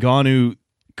 Ngannou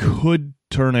could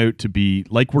turn out to be,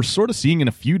 like we're sort of seeing in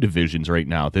a few divisions right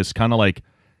now, this kind of like,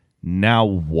 now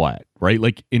what, right?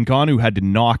 Like Ngannou had to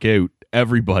knock out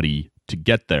everybody to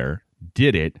get there,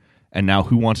 did it, and now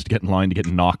who wants to get in line to get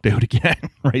knocked out again,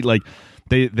 right? Like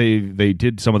they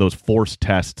did some of those force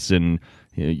tests, and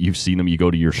you've seen them. You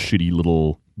go to your shitty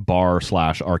little bar /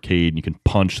 arcade, and you can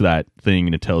punch that thing,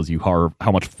 and it tells you how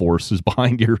much force is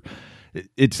behind your.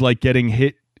 It's like getting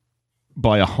hit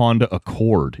by a Honda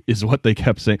Accord is what they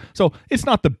kept saying. So it's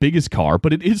not the biggest car,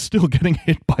 but it is still getting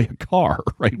hit by a car,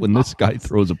 right? When this guy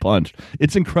throws a punch.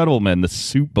 It's incredible, man, the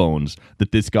soup bones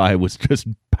that this guy was just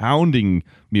pounding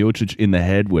Miocic in the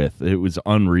head with. It was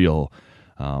unreal.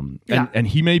 And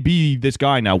he may be this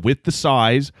guy now with the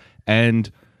size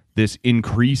and this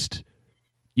increased,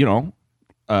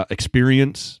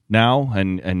 experience now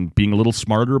and being a little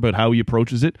smarter about how he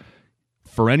approaches it.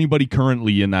 For anybody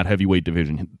currently in that heavyweight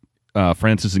division,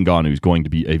 Francis Ngannou is going to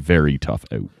be a very tough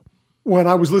out. When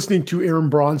I was listening to Aaron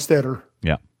Bronstetter,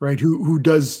 right, who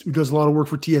does a lot of work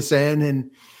for TSN,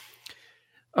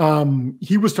 and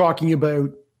he was talking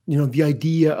about the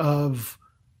idea of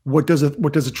what does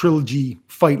a trilogy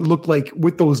fight look like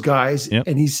with those guys,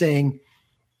 and he's saying,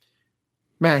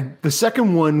 man, the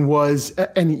second one was,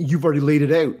 and you've already laid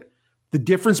it out, the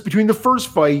difference between the first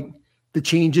fight, the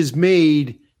changes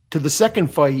made to the second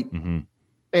fight,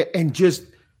 and just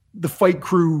the fight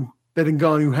crew that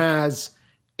Ngannou has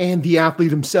and the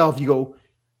athlete himself. You go,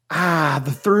 a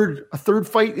third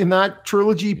fight in that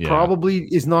trilogy probably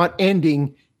is not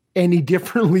ending any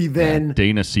differently than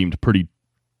Dana seemed pretty.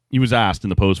 He was asked in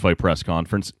the post-fight press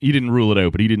conference. He didn't rule it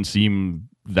out, but he didn't seem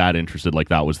that interested, like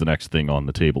that was the next thing on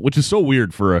the table, which is so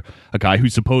weird for a guy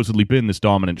who's supposedly been this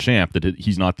dominant champ, that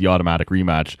he's not the automatic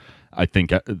rematch. I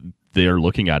think they're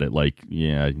looking at it like,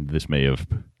 this may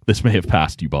have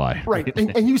passed you by. Right.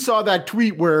 And you saw that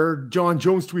tweet where John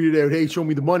Jones tweeted out, hey, show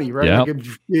me the money, right? Like,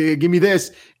 give me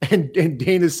this. And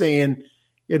Dana's saying,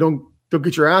 don't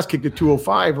get your ass kicked at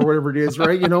 205 or whatever it is,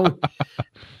 right?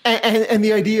 And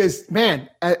the idea is, man,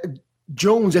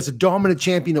 Jones as a dominant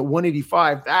champion at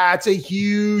 185, that's a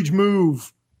huge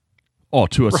move. Oh,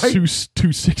 to a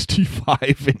 265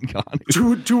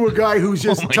 Ngannou. To a guy who's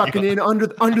just tucking in under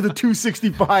the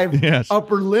 265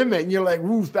 upper limit. And you're like,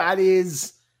 oof,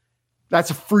 that's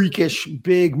a freakish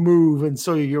big move. And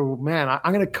so you go, man,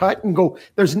 I'm going to cut and go,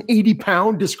 there's an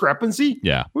 80-pound discrepancy.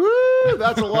 Yeah. Woo,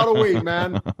 that's a lot of weight,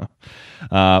 man.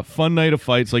 Fun night of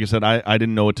fights. Like I said, I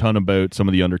didn't know a ton about some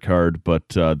of the undercard, but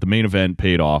the main event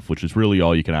paid off, which is really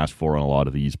all you can ask for on a lot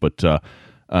of these. But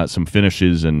some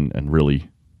finishes and really,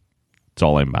 it's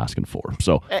all I'm asking for.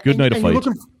 So good night of fights.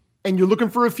 You're looking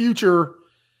for a future.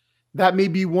 That may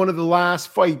be one of the last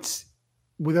fights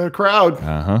without a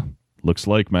crowd. Looks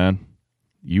like, man.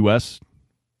 U.S.,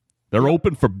 they're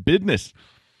open for business.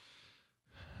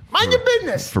 Mind your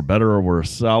business. For better or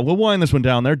worse. We'll wind this one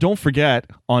down there. Don't forget,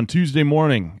 on Tuesday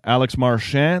morning, Alex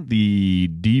Marchand, the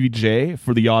DJ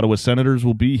for the Ottawa Senators,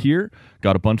 will be here.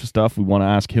 Got a bunch of stuff we want to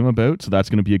ask him about, so that's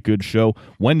going to be a good show.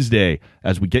 Wednesday,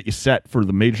 as we get you set for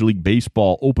the Major League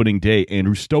Baseball opening day,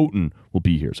 Andrew Stoughton will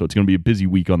be here. So it's going to be a busy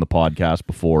week on the podcast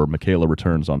before Michaela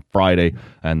returns on Friday.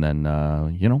 And then,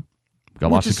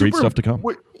 got lots of great stuff to come.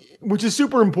 Which is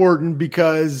super important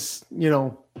because,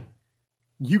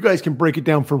 you guys can break it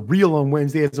down for real on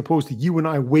Wednesday as opposed to you and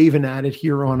I waving at it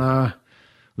here on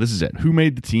This is it. Who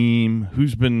made the team?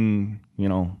 Who's been,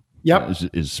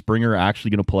 is Springer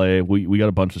actually going to play? We got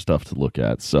a bunch of stuff to look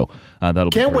at. So that'll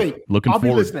Can't be wait. Looking I'll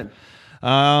forward. be listening.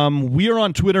 We are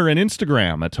on Twitter and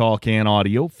Instagram at Tall Can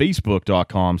Audio,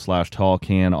 Facebook.com/Tall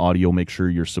Can Audio. Make sure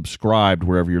you're subscribed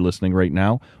wherever you're listening right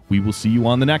now. We will see you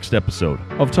on the next episode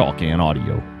of Tall Can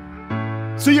Audio.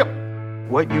 See ya.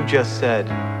 What you just said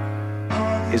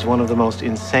is one of the most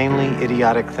insanely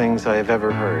idiotic things I have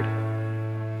ever heard.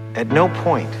 At no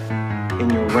point in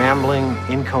your rambling,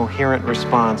 incoherent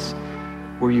response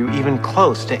were you even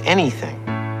close to anything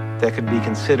that could be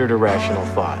considered a rational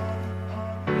thought.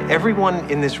 Everyone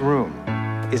in this room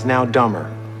is now dumber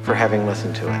for having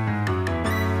listened to it.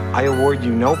 I award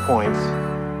you no points,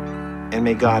 and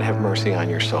may God have mercy on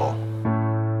your soul.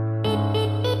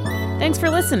 Thanks for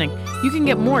listening. You can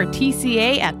get more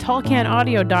TCA at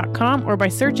tallcanaudio.com or by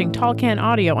searching Tall Can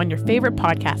Audio on your favorite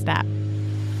podcast app.